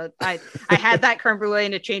person, but I had that creme brulee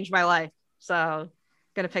and it changed my life. So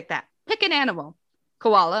gonna pick that. Pick an animal: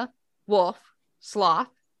 koala, wolf, sloth,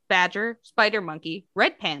 badger, spider monkey,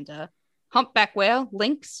 red panda, humpback whale,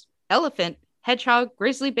 lynx, elephant, hedgehog,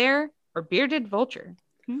 grizzly bear, or bearded vulture?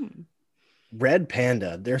 Red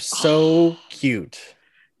panda. They're so cute.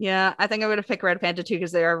 Yeah, I think I'm going to pick red panda too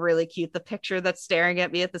because they are really cute. The picture that's staring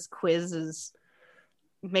at me at this quiz is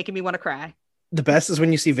making me want to cry. The best is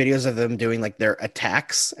when you see videos of them doing like their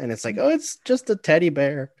attacks and it's like, oh, it's just a teddy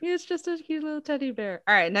bear. It's just a cute little teddy bear.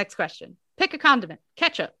 All right, next question. Pick a condiment: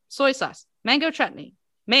 ketchup, soy sauce, mango chutney,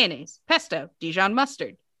 mayonnaise, pesto, Dijon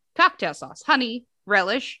mustard, cocktail sauce, honey,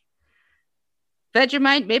 relish,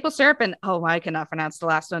 Vegemite, maple syrup, and I cannot pronounce the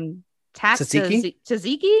last one. Tzatziki?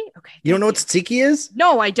 Tzatziki? Okay. You don't know what tzatziki is?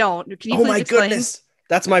 No, I don't. Can you please explain? Goodness.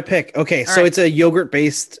 That's my pick. Okay, All so right. it's a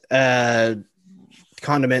yogurt-based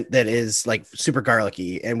condiment that is like super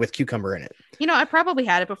garlicky and with cucumber in it. You know, I probably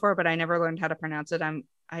had it before, but I never learned how to pronounce it.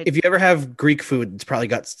 If you ever have Greek food, it's probably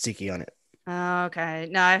got tzatziki on it. Okay.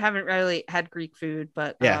 No, I haven't really had Greek food,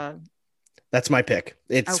 but yeah. That's my pick.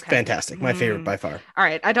 It's okay. fantastic. My favorite by far. All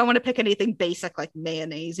right. I don't want to pick anything basic like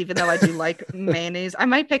mayonnaise, even though I do like mayonnaise. I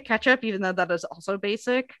might pick ketchup, even though that is also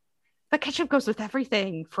basic. But ketchup goes with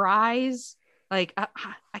everything. Fries. Like,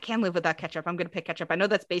 I can't live without ketchup. I'm going to pick ketchup. I know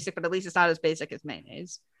that's basic, but at least it's not as basic as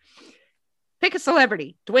mayonnaise. Pick a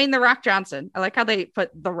celebrity. Dwayne "The Rock" Johnson. I like how they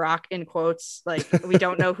put "The Rock" in quotes. Like, we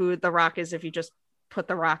don't know who The Rock is if you just put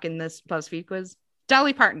 "The Rock" in this BuzzFeed quiz.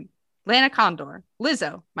 Dolly Parton. Lana Condor,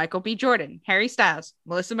 Lizzo, Michael B. Jordan, Harry Styles,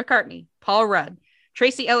 Melissa McCartney, Paul Rudd,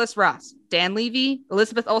 Tracy Ellis Ross, Dan Levy,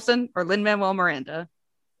 Elizabeth Olsen, or Lin-Manuel Miranda?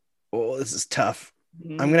 Oh, this is tough.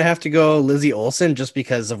 I'm going to have to go Lizzie Olsen just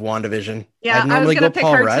because of WandaVision. Yeah, I'd normally go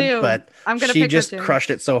Paul Rudd, too. but she just crushed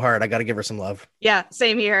it so hard. I got to give her some love. Yeah,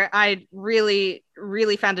 same here. I really,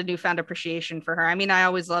 really found a newfound appreciation for her. I mean, I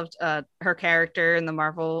always loved her character in the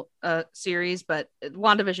Marvel series, but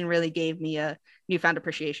WandaVision really gave me a newfound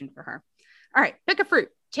appreciation for her. All right, pick a fruit: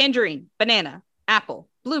 tangerine, banana, apple,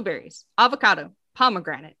 blueberries, avocado,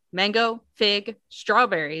 pomegranate, mango, fig,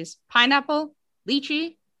 strawberries, pineapple,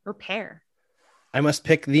 lychee, or pear. I must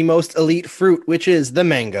pick the most elite fruit, which is the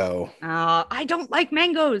mango. I don't like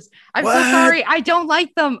mangoes. I'm so sorry. I don't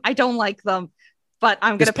like them. But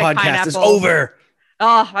I'm going to pick pineapple. This podcast is over.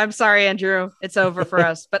 Oh, I'm sorry, Andrew. It's over for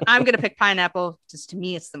us. But I'm going to pick pineapple because to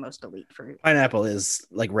me, it's the most elite fruit. Pineapple is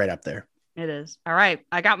like right up there. It is. All right.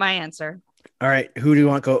 I got my answer. All right. Who do you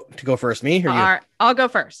want to go first? Me or you? All right, I'll go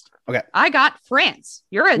first. Okay. I got France.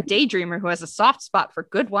 You're a daydreamer who has a soft spot for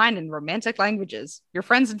good wine and romantic languages. Your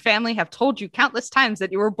friends and family have told you countless times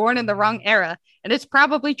that you were born in the wrong era, and it's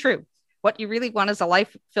probably true. What you really want is a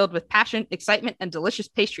life filled with passion, excitement, and delicious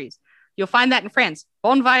pastries. You'll find that in France.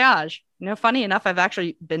 Bon voyage. You know, funny enough, I've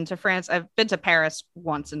actually been to France. I've been to Paris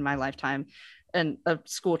once in my lifetime and a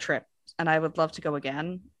school trip, and I would love to go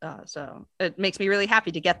again. So it makes me really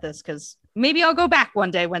happy to get this because maybe I'll go back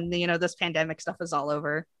one day when, this pandemic stuff is all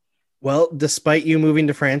over. Well, despite you moving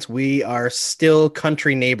to France, we are still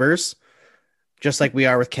country neighbors, just like we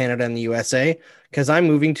are with Canada and the USA, because I'm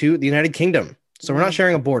moving to the United Kingdom. So we're not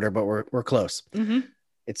sharing a border, but we're close. Mm-hmm.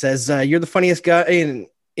 It says, you're the funniest guy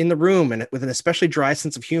in the room and with an especially dry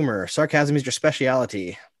sense of humor. Sarcasm is your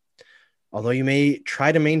speciality. Although you may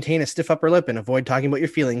try to maintain a stiff upper lip and avoid talking about your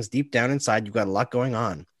feelings, deep down inside, you've got a lot going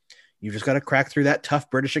on. You just got to crack through that tough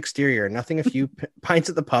British exterior. Nothing a few pints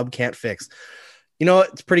at the pub can't fix.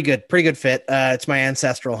 It's pretty good fit. It's my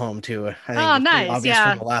ancestral home too. I think nice. Obvious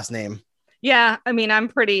from the last name. Yeah. I mean, I'm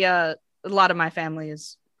pretty, a lot of my family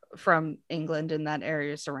is from England and that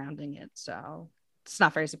area surrounding it. So it's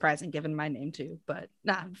not very surprising given my name too, but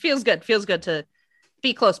feels good. Feels good to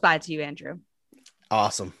be close by to you, Andrew.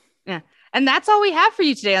 Awesome. Yeah. And that's all we have for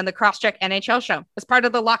you today on the Crosscheck NHL show as part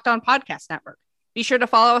of the Locked On Podcast Network. Be sure to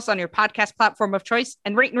follow us on your podcast platform of choice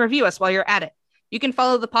and rate and review us while you're at it. You can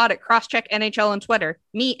follow the pod at Crosscheck NHL on Twitter,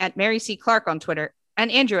 me at Mary C. Clark on Twitter,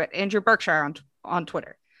 and Andrew at Andrew Berkshire on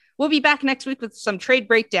Twitter. We'll be back next week with some trade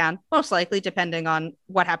breakdown, most likely, depending on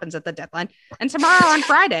what happens at the deadline. And tomorrow on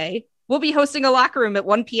Friday, we'll be hosting a locker room at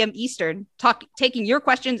 1 p.m. Eastern, taking your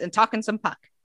questions and talking some puck.